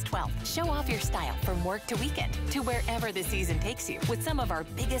August 12th. Show off your style from work to weekend to wherever the season takes you with some of our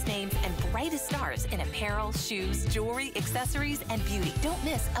biggest names and brightest stars in apparel, shoes, jewelry, accessories, and beauty. Don't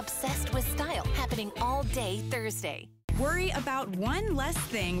miss Obsessed with Style, happening all day Thursday. Worry about one less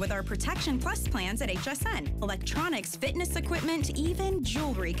thing with our Protection Plus plans at HSN. Electronics, fitness equipment, even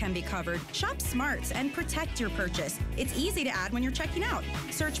jewelry can be covered. Shop smart and protect your purchase. It's easy to add when you're checking out.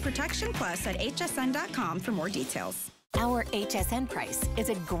 Search Protection Plus at hsn.com for more details. Our HSN price is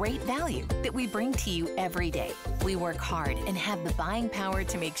a great value that we bring to you every day. We work hard and have the buying power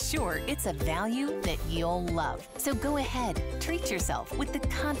to make sure it's a value that you'll love. So go ahead, treat yourself with the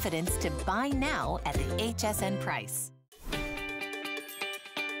confidence to buy now at the HSN price.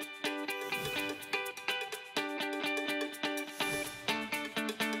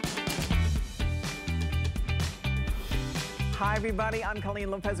 Hi, everybody. I'm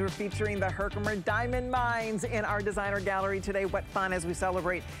Colleen Lopez. We're featuring the Herkimer Diamond Mines in our designer gallery today. What fun as we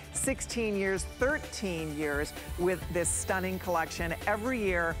celebrate 16 years, 13 years with this stunning collection. Every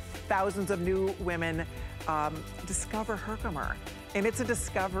year, thousands of new women discover Herkimer. And it's a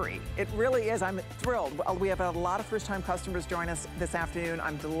discovery. It really is. I'm thrilled. We have a lot of first-time customers join us this afternoon.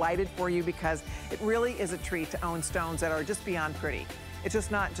 I'm delighted for you because it really is a treat to own stones that are just beyond pretty. It's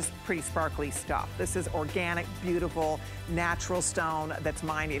just not just pretty sparkly stuff. This is organic, beautiful, natural stone that's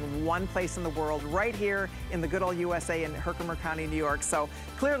mined in one place in the world, right here in the good old USA in Herkimer County, New York. So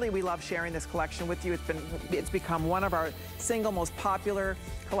clearly we love sharing this collection with you. It's become one of our single most popular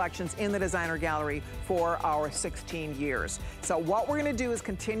collections in the designer gallery for our 16 years. So what we're gonna do is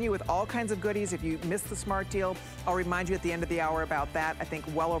continue with all kinds of goodies. If you missed the smart deal, I'll remind you at the end of the hour about that. I think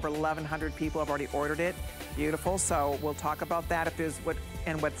well over 1,100 people have already ordered it. Beautiful, so we'll talk about that if there's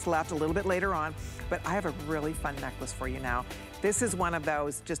what's left a little bit later on. But I have a really fun necklace for you now. This is one of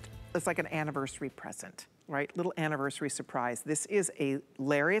those, it's like an anniversary present, right? Little anniversary surprise. This is a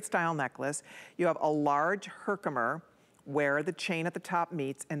lariat style necklace. You have a large Herkimer where the chain at the top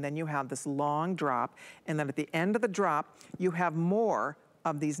meets, and then you have this long drop, and then at the end of the drop, you have more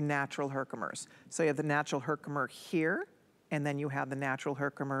of these natural Herkimers. So you have the natural Herkimer here, and then you have the natural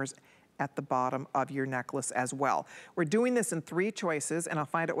Herkimers at the bottom of your necklace as well. We're doing this in 3 choices, and I'll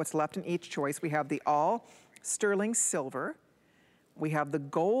find out what's left in each choice. We have the all sterling silver, we have the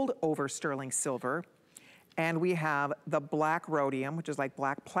gold over sterling silver, and we have the black rhodium, which is like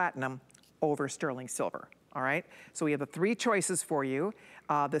black platinum, over sterling silver. All right, so we have the 3 choices for you.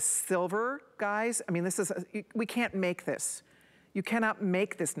 The silver, guys, I mean, we can't make this. You cannot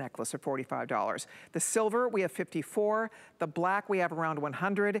make this necklace for $45. The silver, we have 54. The black, we have around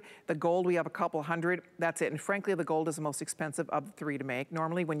 100. The gold, we have a couple hundred. That's it, and frankly, the gold is the most expensive of the 3 to make.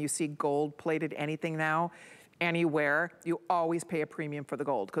 Normally, when you see gold-plated anything now, anywhere, you always pay a premium for the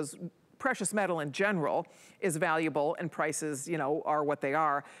gold, because precious metal in general is valuable and prices, you know, are what they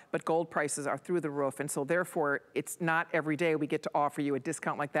are, but gold prices are through the roof. And so therefore, it's not every day we get to offer you a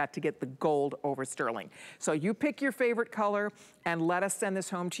discount like that to get the gold over sterling. So you pick your favorite color and let us send this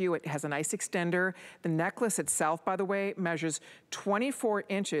home to you. It has a nice extender. The necklace itself, by the way, measures 24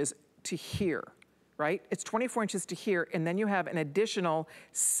 inches to here. Right? It's 24 inches to here, and then you have an additional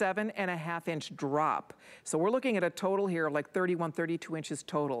 7.5-inch drop. So we're looking at a total here of like 31, 32 inches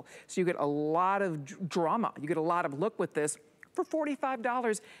total. So you get a lot of drama. You get a lot of look with this for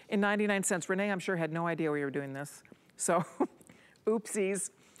 $45.99. Renee, I'm sure, had no idea we were doing this. So, oopsies.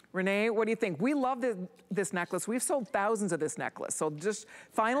 Renee, what do you think? We love this necklace. We've sold thousands of this necklace. So just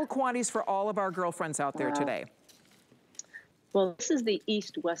final quantities for all of our girlfriends out there today. Well, this is the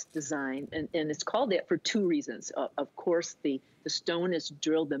east-west design, and it's called that for 2 reasons. Of course, the stone is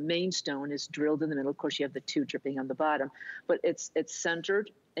drilled, the main stone is drilled in the middle. Of course, you have the 2 dripping on the bottom, but it's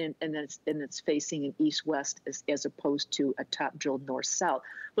centered and it's facing an east-west as opposed to a top drilled north-south.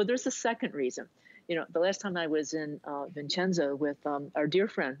 But there's a second reason. You know, the last time I was in Vincenzo with our dear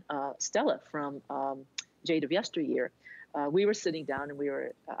friend Stella from Jade of Yesteryear, we were sitting down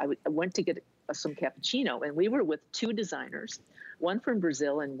and I went to get some cappuccino, and we were with 2 designers, one from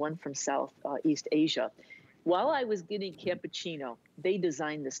Brazil and one from Southeast Asia. While I was getting cappuccino, they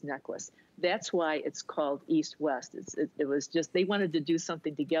designed this necklace. That's why it's called East-West. It was just, they wanted to do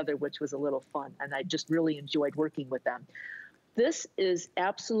something together, which was a little fun, and I just really enjoyed working with them. This is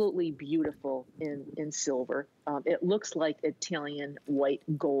absolutely beautiful in silver. It looks like Italian white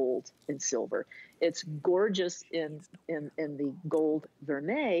gold in silver. It's gorgeous in the gold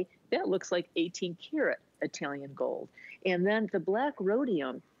vermeil. That looks like 18 karat Italian gold. And then the black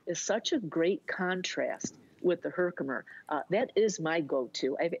rhodium is such a great contrast with the Herkimer. That is my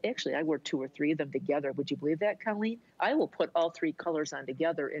go-to. I wear 2 or 3 of them together. Would you believe that, Colleen? I will put all 3 colors on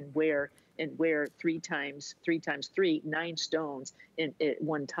together and wear 3 times 3, 9 stones at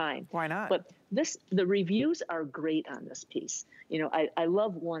one time. Why not? But the reviews are great on this piece. You know, I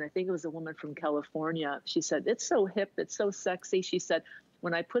love one. I think it was a woman from California. She said, "It's so hip, it's so sexy." She said,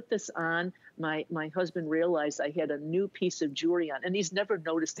 "When I put this on, my husband realized I had a new piece of jewelry on, and he's never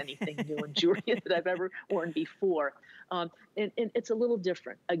noticed anything new in jewelry that I've ever worn before." And it's a little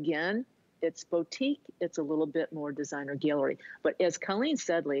different. Again, it's boutique. It's a little bit more designer gallery. But as Colleen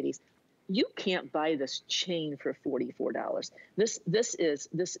said, ladies, you can't buy this chain for $44. This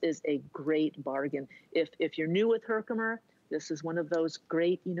is a great bargain. If you're new with Herkimer, this is one of those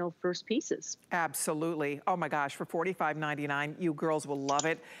great, you know, first pieces. Absolutely. Oh my gosh, for $45.99, you girls will love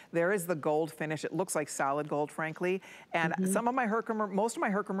it. There is the gold finish. It looks like solid gold, frankly. And some of my Herkimer, most of my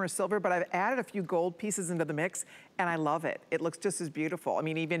Herkimer is silver, but I've added a few gold pieces into the mix, and I love it. It looks just as beautiful. I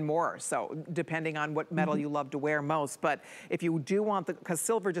mean, even more so, depending on what metal you love to wear most. But if you do want because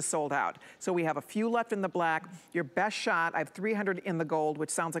silver just sold out. So we have a few left in the black. Your best shot, I have 300 in the gold,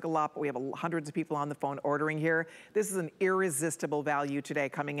 which sounds like a lot, but we have hundreds of people on the phone ordering here. This is an irresistible value today,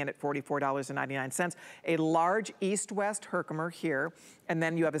 coming in at $44.99. A large east-west Herkimer here, and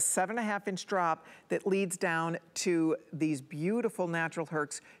then you have a 7.5-inch drop that leads down to these beautiful natural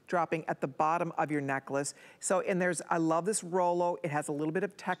Herks dropping at the bottom of your necklace. So, and I love this Rolo. It has a little bit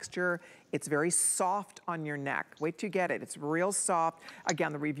of texture. It's very soft on your neck. Wait till you get it. It's real soft.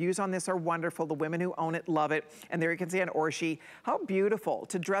 Again, the reviews on this are wonderful. The women who own it love it. And there you can see on Orshi, how beautiful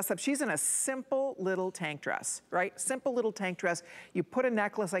to dress up. She's in a simple little tank dress, right? Simple little tank dress. You put a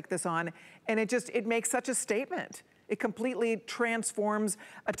necklace like this on, and it makes such a statement. It completely transforms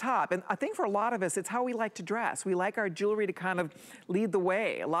a top. And I think for a lot of us, it's how we like to dress. We like our jewelry to kind of lead the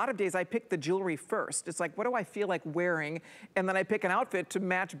way. A lot of days I pick the jewelry first. It's like, what do I feel like wearing? And then I pick an outfit to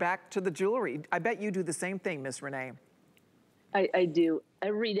match back to the jewelry. I bet you do the same thing, Miss Renee. I do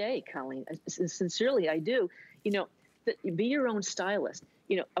every day, Colleen. Sincerely, I do. You know, be your own stylist.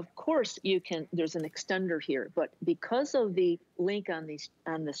 You know, of course you can, there's an extender here, but because of the link on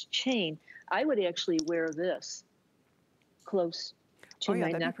this chain, I would actually wear this close to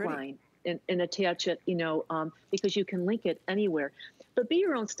my neckline and attach it, you know, because you can link it anywhere. But be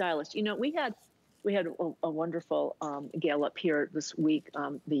your own stylist. You know, we had a wonderful gal up here this week,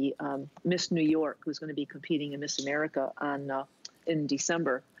 the Miss New York, who's going to be competing in Miss America in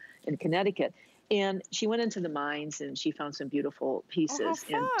December in Connecticut. And she went into the mines and she found some beautiful pieces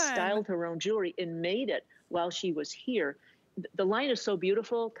and styled her own jewelry and made it while she was here. The line is so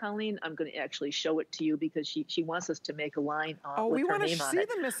beautiful, Colleen. I'm going to actually show it to you because she wants us to make a line with her name on it. Oh, we want to see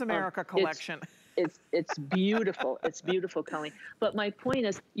the Miss America collection. It's beautiful. It's beautiful, Colleen. But my point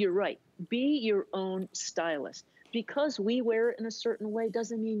is, you're right. Be your own stylist. Because we wear it in a certain way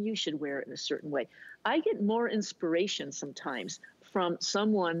doesn't mean you should wear it in a certain way. I get more inspiration sometimes from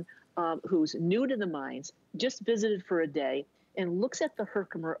someone who's new to the mines, just visited for a day, and looks at the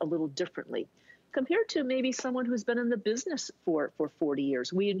Herkimer a little differently compared to maybe someone who's been in the business for 40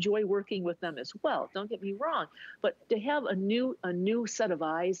 years. We enjoy working with them as well, don't get me wrong, but to have a new set of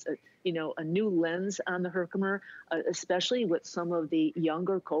eyes, you know, a new lens on the Herkimer, especially with some of the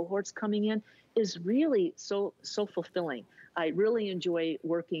younger cohorts coming in, is really so fulfilling. I really enjoy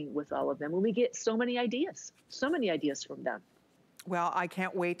working with all of them, and we get so many ideas from them. Well, I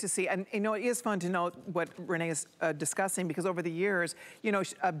can't wait to see. And, you know, it is fun to know what Renee is discussing, because over the years, you know,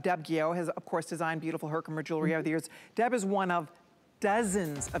 Deb Guillot has, of course, designed beautiful Herkimer jewelry over the years. Deb is one of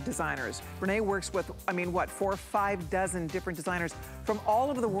dozens of designers. Renee works with, I mean, what, 4 or 5 dozen different designers from all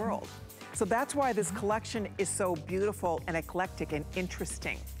over the world. So that's why this collection is so beautiful and eclectic and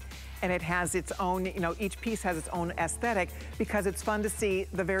interesting. And it has its own, you know, each piece has its own aesthetic, because it's fun to see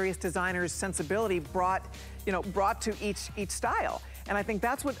the various designers' sensibility brought to each style. And I think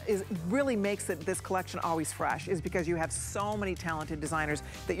that's what really makes this collection always fresh, is because you have so many talented designers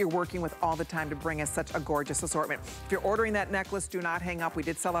that you're working with all the time to bring us such a gorgeous assortment. If you're ordering that necklace, do not hang up. We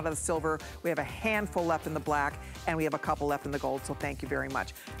did sell out of the silver. We have a handful left in the black, and we have a couple left in the gold, so thank you very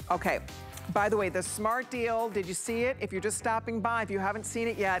much. Okay. By the way, the Smart Deal, did you see it? If you're just stopping by, if you haven't seen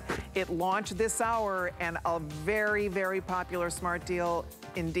it yet, it launched this hour, and a very, very popular Smart Deal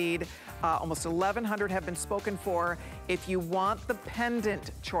indeed. Almost 1,100 have been spoken for. If you want the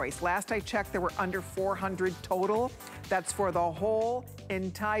pendant choice, last I checked, there were under 400 total. That's for the whole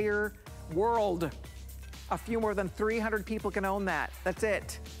entire world. A few more than 300 people can own that. That's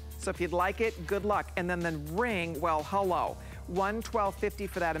it. So if you'd like it, good luck. And then the ring, well, hello. $112.50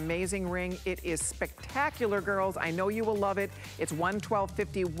 for that amazing ring. It is spectacular, girls. I know you will love it. It's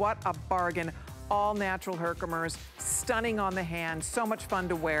 $112.50. What a bargain. All natural Herkimers, stunning on the hand, so much fun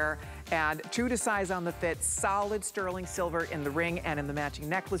to wear, and true to size on the fit, solid sterling silver in the ring and in the matching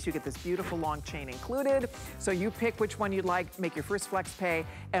necklace. You get this beautiful long chain included. So you pick which one you'd like, make your first flex pay,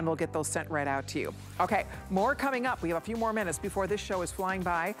 and we'll get those sent right out to you. Okay, more coming up. We have a few more minutes before this show is flying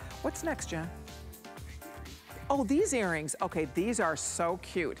by. What's next, Jen? Oh, these earrings. Okay, these are so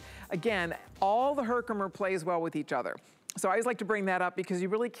cute. Again, all the Herkimer plays well with each other. So I always like to bring that up because you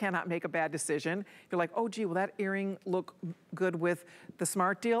really cannot make a bad decision. You're like, oh, gee, will that earring look good with the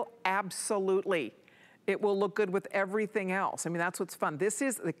Smart Deal? Absolutely. It will look good with everything else. I mean, that's what's fun. This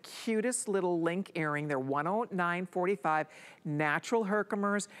is the cutest little link earring. They're $109.45, natural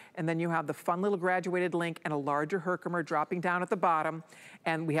Herkimers, and then you have the fun little graduated link and a larger Herkimer dropping down at the bottom.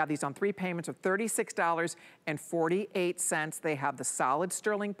 And we have these on 3 payments of $36.48. They have the solid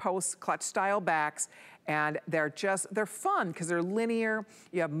sterling post clutch style backs, and they're fun because they're linear.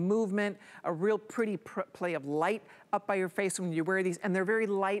 You have movement, a real pretty play of light up by your face when you wear these, and they're very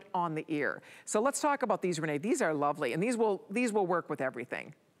light on the ear. So let's talk about these, Renee. These are lovely, and these will work with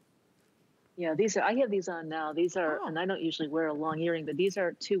everything. Yeah, I have these on now. These are, and I don't usually wear a long earring, but these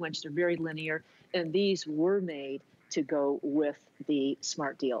are 2 inch. They're very linear, and these were made to go with the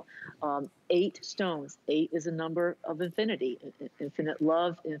Smart Deal. 8 stones. 8 is a number of infinity, infinite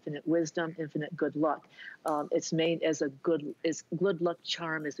love, infinite wisdom, infinite good luck. It's made as a good luck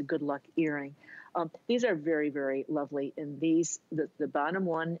charm, as a good luck earring. These are very, very lovely. And these, the bottom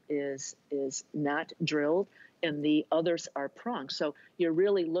one is not drilled, and the others are pronged. So you're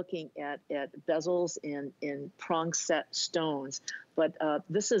really looking at bezels in prong set stones. But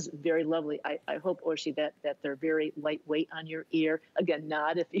this is very lovely. I hope, Orshi, that they're very lightweight on your ear. Again,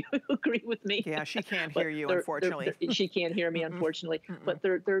 nod if you agree with me. Yeah, she can't hear you, unfortunately. She can't hear me, unfortunately. But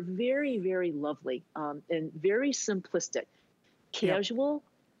they're very, very lovely and very simplistic. Casual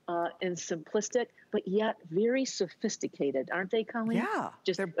and simplistic, but yet very sophisticated, aren't they, Colleen? Yeah,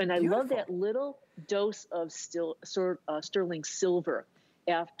 and I love that little dose of sterling silver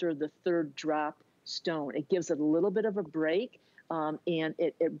after the 3rd drop stone. It gives it a little bit of a break, and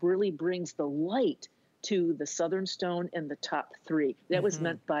it really brings the light to the southern stone and the top 3. That was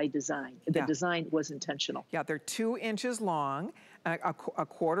meant by design. The design was intentional. Yeah, they're 2 inches long, a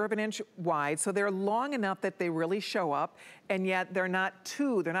 1/4 of an inch wide, so they're long enough that they really show up, and yet they're not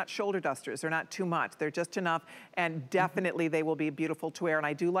shoulder dusters, they're not too much, they're just enough, and definitely they will be beautiful to wear. And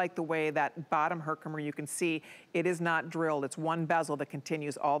I do like the way that bottom Herkimer, you can see, it is not drilled, it's one bezel that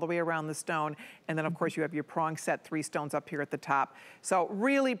continues all the way around the stone, and then of course you have your prong set 3 stones up here at the top. So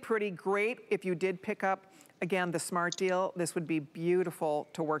really pretty, great if you did pick up, again, the Smart Deal. This would be beautiful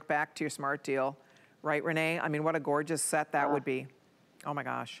to work back to your Smart Deal. Right, Renee? I mean, what a gorgeous set that would be. Oh my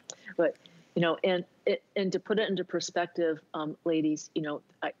gosh. But, you know, and to put it into perspective, ladies, you know,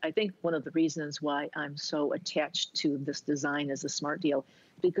 I think one of the reasons why I'm so attached to this design as a Smart Deal,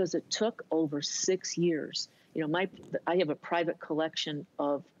 because it took over 6 years. You know, I have a private collection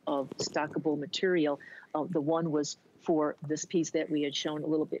of stockable material. The one was for this piece that we had shown a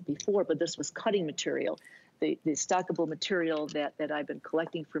little bit before, but this was cutting material. The stockable material that I've been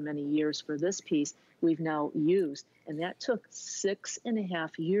collecting for many years for this piece, we've now used. And that took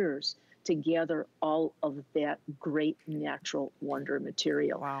 6.5 years to gather all of that great natural wonder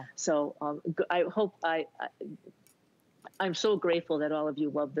material. Wow. So I hope I'm so grateful that all of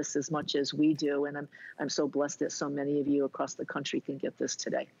you love this as much as we do. And I'm so blessed that so many of you across the country can get this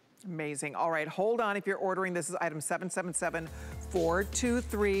today. Amazing. All right, hold on if you're ordering. This is item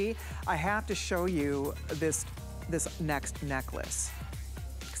 777423. I have to show you this next necklace.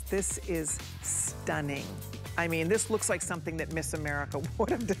 This is stunning. I mean, this looks like something that Miss America would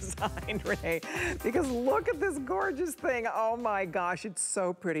have designed, Renee, because look at this gorgeous thing. Oh my gosh, it's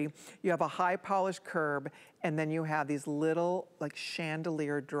so pretty. You have a high polished curb, and then you have these little like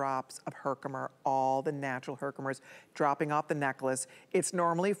chandelier drops of Herkimer, all the natural Herkimers dropping off the necklace. It's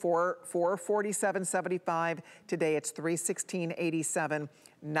normally $447.75. Today it's $316.87.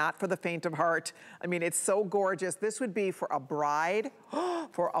 Not for the faint of heart. I mean, it's so gorgeous. This would be for a bride,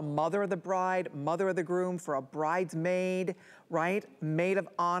 for a mother of the bride, mother of the groom, for a bridesmaid, right? Maid of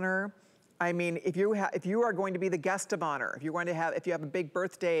honor. I mean, if you are going to be the guest of honor, if you have a big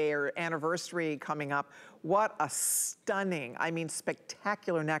birthday or anniversary coming up, what a stunning, I mean,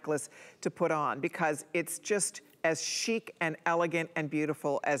 spectacular necklace to put on, because it's just as chic and elegant and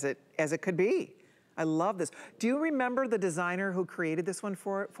beautiful as it could be. I love this. Do you remember the designer who created this one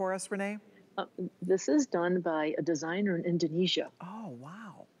for us, Renee? This is done by a designer in Indonesia. Oh,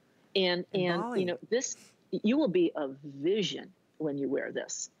 wow. And you know, this, you will be a vision when you wear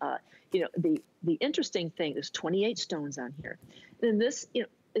this. You know, the interesting thing, there's 28 stones on here. And this, you know,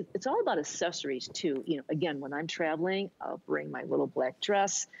 it's all about accessories too. You know, again, when I'm traveling, I'll bring my little black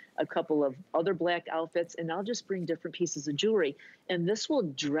dress, a couple of other black outfits, and I'll just bring different pieces of jewelry. And this will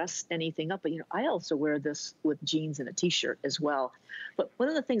dress anything up. But, you know, I also wear this with jeans and a t-shirt as well. But one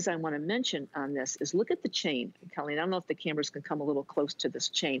of the things I want to mention on this is look at the chain. Colleen, I don't know if the cameras can come a little close to this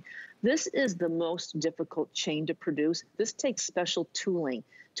chain. This is the most difficult chain to produce. This takes special tooling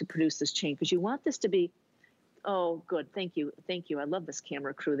to produce this chain, because you want this to be, oh, good. Thank you. Thank you. I love this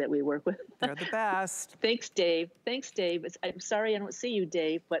camera crew that we work with. They're the best. Thanks, Dave. Thanks, Dave. I'm sorry I don't see you,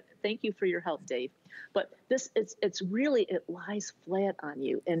 Dave, but thank you for your help, Dave. But this, it's really, it lies flat on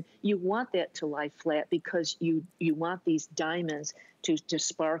you. And you want that to lie flat because you want these diamonds to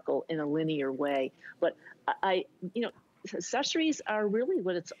sparkle in a linear way. But you know, accessories are really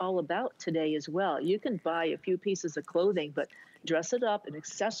what it's all about today as well. You can buy a few pieces of clothing, but dress it up and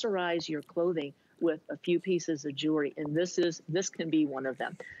accessorize your clothing with a few pieces of jewelry, and this can be one of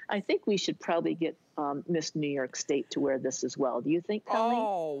them. I think we should probably get Miss New York State to wear this as well. Do you think, Colleen?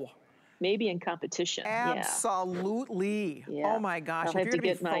 Oh, maybe in competition. Absolutely. Yeah. Oh my gosh! I'll have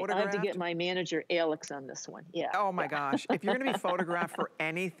to get my manager Alex on this one. Yeah. Oh my gosh! If you're going to be photographed for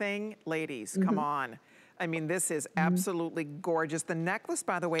anything, ladies, come on. I mean, this is absolutely gorgeous. The necklace,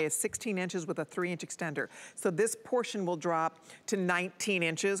 by the way, is 16 inches with a 3-inch extender. So this portion will drop to 19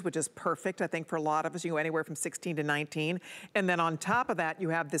 inches, which is perfect, I think, for a lot of us. You go anywhere from 16 to 19. And then on top of that, you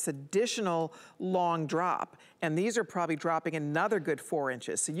have this additional long drop. And these are probably dropping another good 4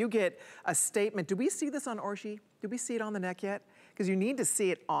 inches. So you get a statement. Do we see this on Orshi? Do we see it on the neck yet? Because you need to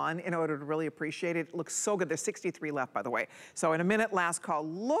see it on in order to really appreciate it. It looks so good. There's 63 left, by the way. So in a minute, last call.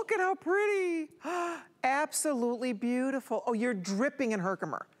 Look at how pretty. Absolutely beautiful. Oh, you're dripping in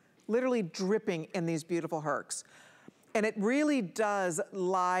Herkimer. Literally dripping in these beautiful Herks. And it really does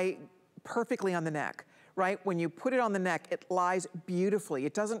lie perfectly on the neck, right? When you put it on the neck, it lies beautifully.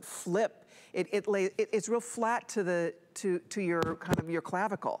 It doesn't flip. It's real flat to your kind of your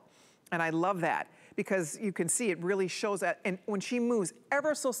clavicle. And I love that, because you can see it really shows that. And when she moves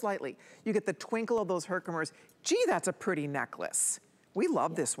ever so slightly, you get the twinkle of those Herkimers. Gee, that's a pretty necklace. We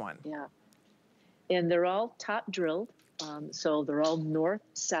love this one. Yeah. And they're all top drilled. So they're all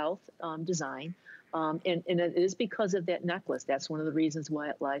north-south design. And it is because of that necklace. That's one of the reasons why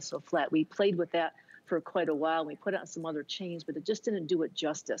it lies so flat. We played with that for quite a while. We put out some other chains, but it just didn't do it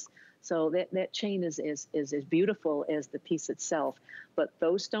justice. So that chain is as beautiful as the piece itself. But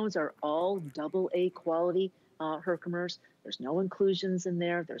those stones are all AA quality Herkimers. There's no inclusions in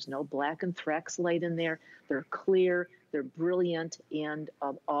there. There's no black and thraxolite in there. They're clear, they're brilliant, and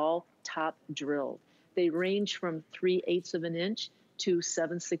all top drilled. They range from 3/8 of an inch to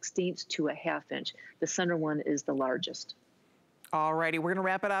 7/16 to a 1/2 inch. The center one is the largest. Alrighty, we're gonna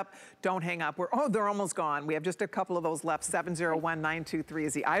wrap it up. Don't hang up. Oh, they're almost gone. We have just a couple of those left. 701923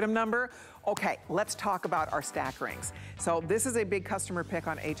 is the item number. Okay, let's talk about our stack rings. So this is a big customer pick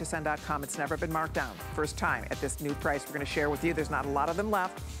on hsn.com. It's never been marked down. First time at this new price we're gonna share with you. There's not a lot of them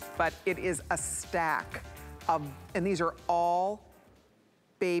left, but it is a stack of, and these are all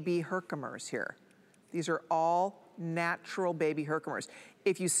baby Herkimers here. These are all natural baby Herkimers.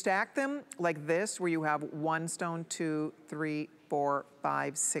 If you stack them like this, where you have 1 stone, 2, 3, 4,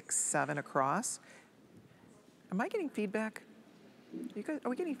 5, 6, 7 across. Am I getting feedback? You guys, are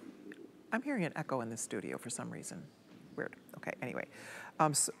we getting? I'm hearing an echo in this studio for some reason. Weird. Okay. Anyway,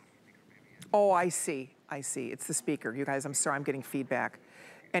 oh, I see. It's the speaker. You guys, I'm sorry. I'm getting feedback.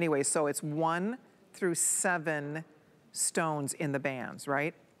 Anyway, so it's 1 through 7 stones in the bands,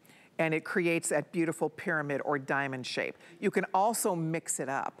 right? And it creates that beautiful pyramid or diamond shape. You can also mix it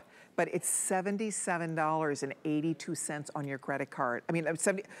up, but it's $77.82 on your credit card. I mean,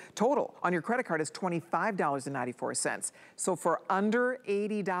 total on your credit card is $25.94. So for under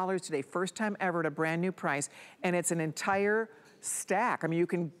 $80 today, first time ever at a brand new price, and it's an entire stack. I mean, you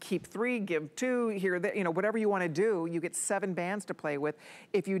can keep 3, give 2, here, there, you know, whatever you want to do. You get 7 bands to play with.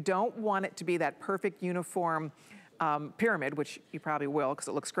 If you don't want it to be that perfect uniform pyramid, which you probably will because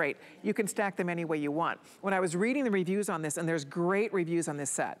it looks great, you can stack them any way you want. When I was reading the reviews on this, and there's great reviews on this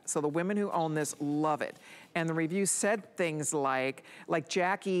set, so the women who own this love it. And the reviews said things like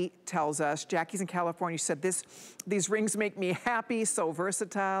Jackie tells us, Jackie's in California, she said, these rings make me happy, so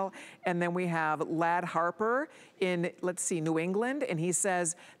versatile. And then we have Lad Harper in, let's see, New England, and he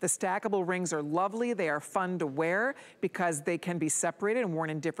says, the stackable rings are lovely, they are fun to wear because they can be separated and worn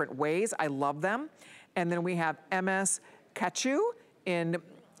in different ways. I love them. And then we have MS Kachu in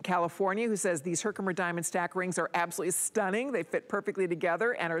California who says these Herkimer diamond stack rings are absolutely stunning. They fit perfectly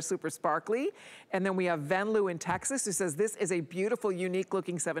together and are super sparkly. And then we have Venlu in Texas who says this is a beautiful, unique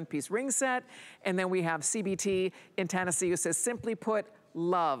looking 7-piece ring set. And then we have CBT in Tennessee who says, simply put,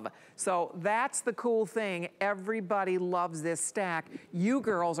 love. So that's the cool thing. Everybody loves this stack. You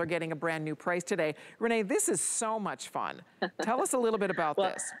girls are getting a brand new price today. Renee, this is so much fun. Tell us a little bit about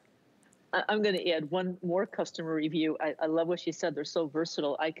this. I'm going to add one more customer review. I love what she said. They're so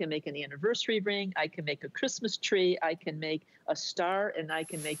versatile. I can make an anniversary ring. I can make a Christmas tree. I can make a star, and I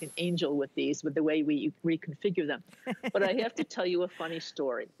can make an angel with these, with the way we reconfigure them. But I have to tell you a funny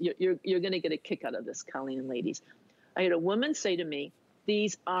story. You're going to get a kick out of this, Colleen and ladies. I had a woman say to me,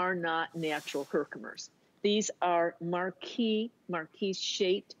 these are not natural Herkimers. These are marquee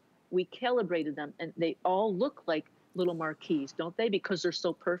shaped. We calibrated them, and they all look like little marquees, don't they? Because they're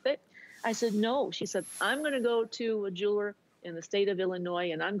so perfect. I said, no. She said, I'm going to go to a jeweler in the state of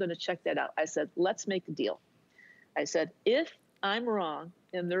Illinois, and I'm going to check that out. I said, let's make a deal. I said, if I'm wrong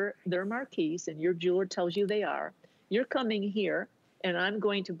and they're marquees and your jeweler tells you they are, you're coming here, and I'm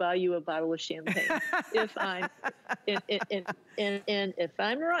going to buy you a bottle of champagne. If I'm and if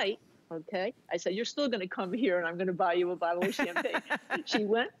I'm right, okay, I said, you're still going to come here, and I'm going to buy you a bottle of champagne. She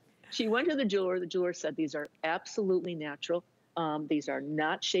went to the jeweler. The jeweler said, these are absolutely natural. These are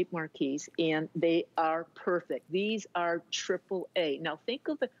not shaped marquees, and they are perfect. These are AAA. Now, think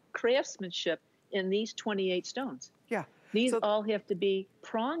of the craftsmanship in these 28 stones. Yeah. These all have to be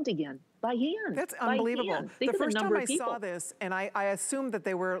pronged again by hand. That's unbelievable. Hand. Think the of the first number time of I people. saw this, and I assumed that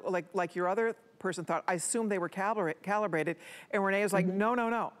they were like your other person thought, I assumed they were calibrated, and Renee was like, no, no,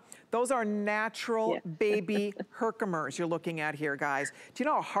 no. Those are natural baby Herkimers you're looking at here, guys. Do you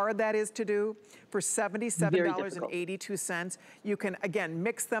know how hard that is to do? For $77.82, you can, again,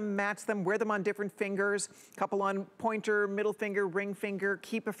 mix them, match them, wear them on different fingers, couple on pointer, middle finger, ring finger,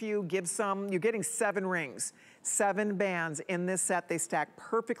 keep a few, give some. You're getting 7 rings, 7 bands in this set. They stack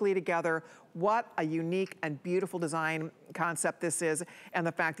perfectly together. What a unique and beautiful design concept this is. And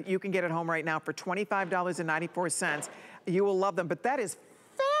the fact that you can get it home right now for $25.94, you will love them. But that is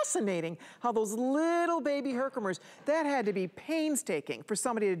fascinating how those little baby Herkimers, that had to be painstaking for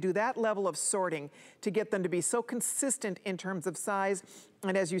somebody to do that level of sorting to get them to be so consistent in terms of size.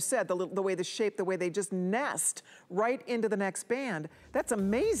 And as you said, the way the shape, the way they just nest right into the next band. That's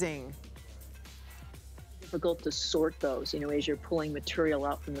amazing. Difficult to sort those, you know, as you're pulling material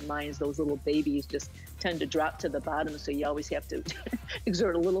out from the mines, those little babies just tend to drop to the bottom, so you always have to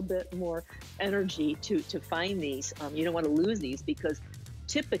exert a little bit more energy to find these. You don't want to lose these, because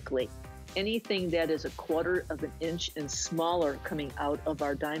typically anything that is 1/4 of an inch and smaller coming out of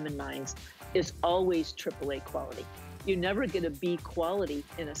our diamond mines is always AAA quality. You never get a B quality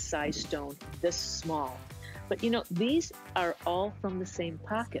in a size stone this small. But you know, these are all from the same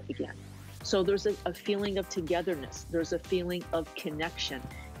pocket again. So there's a feeling of togetherness. There's a feeling of connection.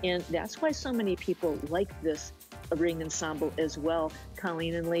 And that's why so many people like this ring ensemble as well,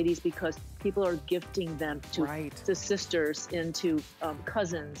 Colleen and ladies, because people are gifting them to sisters and to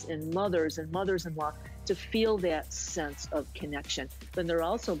cousins and mothers-in-law to feel that sense of connection. Then they're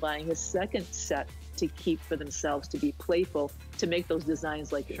also buying a second set to keep for themselves, to be playful, to make those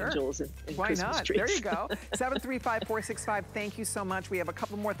designs like angels and Christmas trees. There you go. 735-465, thank you so much. We have a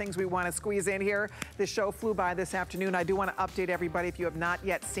couple more things we want to squeeze in here. The show flew by this afternoon. I do want to update everybody, if you have not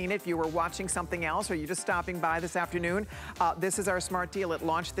yet seen it, if you were watching something else or you're just stopping by this afternoon, this is our smart deal. It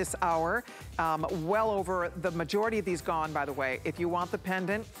launched this hour. Well over the majority of these gone, by the way. If you want the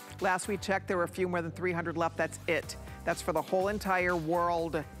pendant, last we checked, there were a few more than 300 left. That's it. That's for the whole entire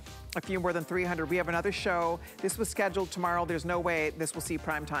world. A few more than 300. We have another show. This was scheduled tomorrow. There's no way this will see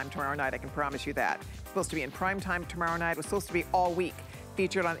prime time tomorrow night. I can promise you that. It's supposed to be in prime time tomorrow night. It was supposed to be all week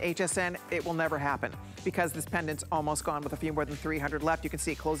featured on HSN. It will never happen because this pendant's almost gone with a few more than 300 left. You can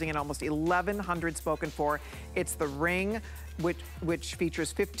see it closing in almost 1,100 spoken for. It's the ring, which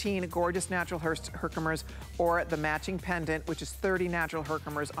features 15 gorgeous natural Herkimers, or the matching pendant, which is 30 natural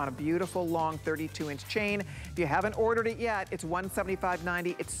Herkimers on a beautiful long 32-inch chain. If you haven't ordered it yet, it's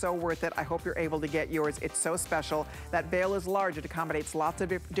 $175.90. It's so worth it. I hope you're able to get yours. It's so special. That bail is large. It accommodates lots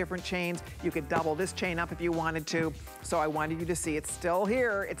of different chains. You could double this chain up if you wanted to. So I wanted you to see it's still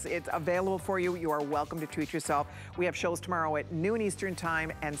here. It's available for you. You are welcome to treat yourself. We have shows tomorrow at noon Eastern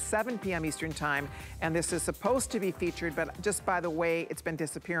time and 7 p.m. Eastern time. And this is supposed to be featured, but just by the way it's been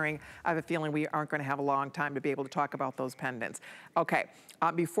disappearing, I have a feeling we aren't going to have a long time to be able to talk about those pendants. Okay,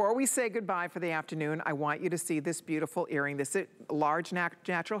 before we say goodbye for the afternoon, I want you to see this beautiful earring. This is large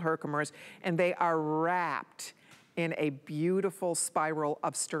natural Herkimers, and they are wrapped in a beautiful spiral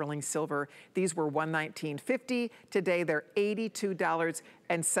of sterling silver. These were $119.50. Today, they're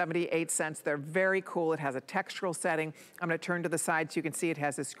 $82.78. They're very cool. It has a textural setting. I'm gonna turn to the side so you can see it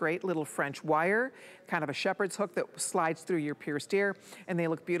has this great little French wire, kind of a shepherd's hook that slides through your pierced ear, and they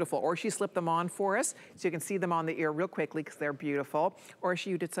look beautiful. Or she slipped them on for us so you can see them on the ear real quickly because they're beautiful. Or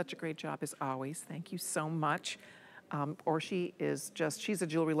you did such a great job as always. Thank you so much. Orshi is she's a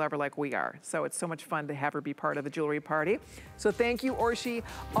jewelry lover like we are. So it's so much fun to have her be part of the jewelry party. So thank you, Orshi.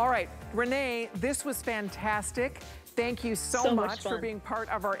 All right, Renee, this was fantastic. Thank you so much for being part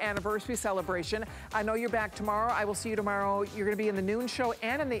of our anniversary celebration. I know you're back tomorrow. I will see you tomorrow. You're going to be in the noon show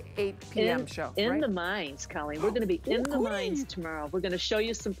and in the 8 p.m. show, In the mines, Colleen. We're going to be in the mines tomorrow. We're going to show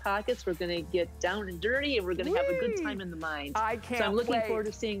you some pockets. We're going to get down and dirty, and we're going to have a good time in the mines. I can't wait. So I'm looking forward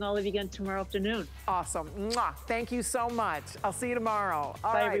to seeing all of you again tomorrow afternoon. Awesome. Mwah. Thank you so much. I'll see you tomorrow.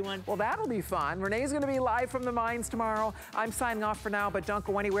 Bye, everyone. Well, that'll be fun. Renee's going to be live from the mines tomorrow. I'm signing off for now, but don't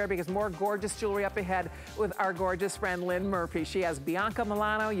go anywhere because more gorgeous jewelry up ahead with our gorgeous friend, Lynn Murphy. She has Bianca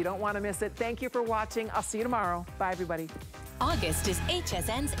Milano. You don't want to miss it. Thank you for watching. I'll see you tomorrow. Bye, everybody. August is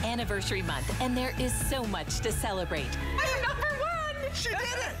HSN's anniversary month, and there is so much to celebrate. I'm #1! She did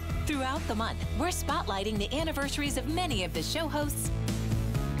it! Throughout the month, we're spotlighting the anniversaries of many of the show hosts,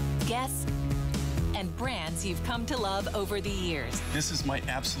 guests, and brands you've come to love over the years. This is my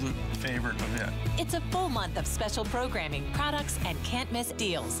absolute favorite event. It's a full month of special programming, products, and can't-miss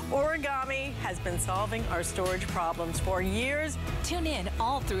deals. Origami has been solving our storage problems for years. Tune in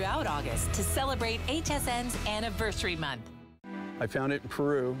all throughout August to celebrate HSN's Anniversary Month. I found it in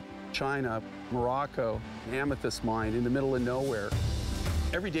Peru, China, Morocco, an amethyst mine in the middle of nowhere.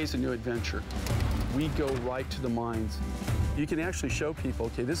 Every day's a new adventure. We go right to the mines. You can actually show people,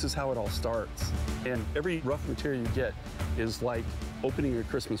 okay, this is how it all starts. And every rough material you get is like opening a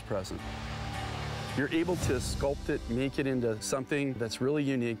Christmas present. You're able to sculpt it, make it into something that's really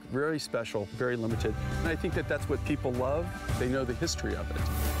unique, very special, very limited. And I think that that's what people love. They know the history of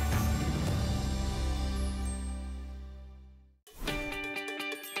it.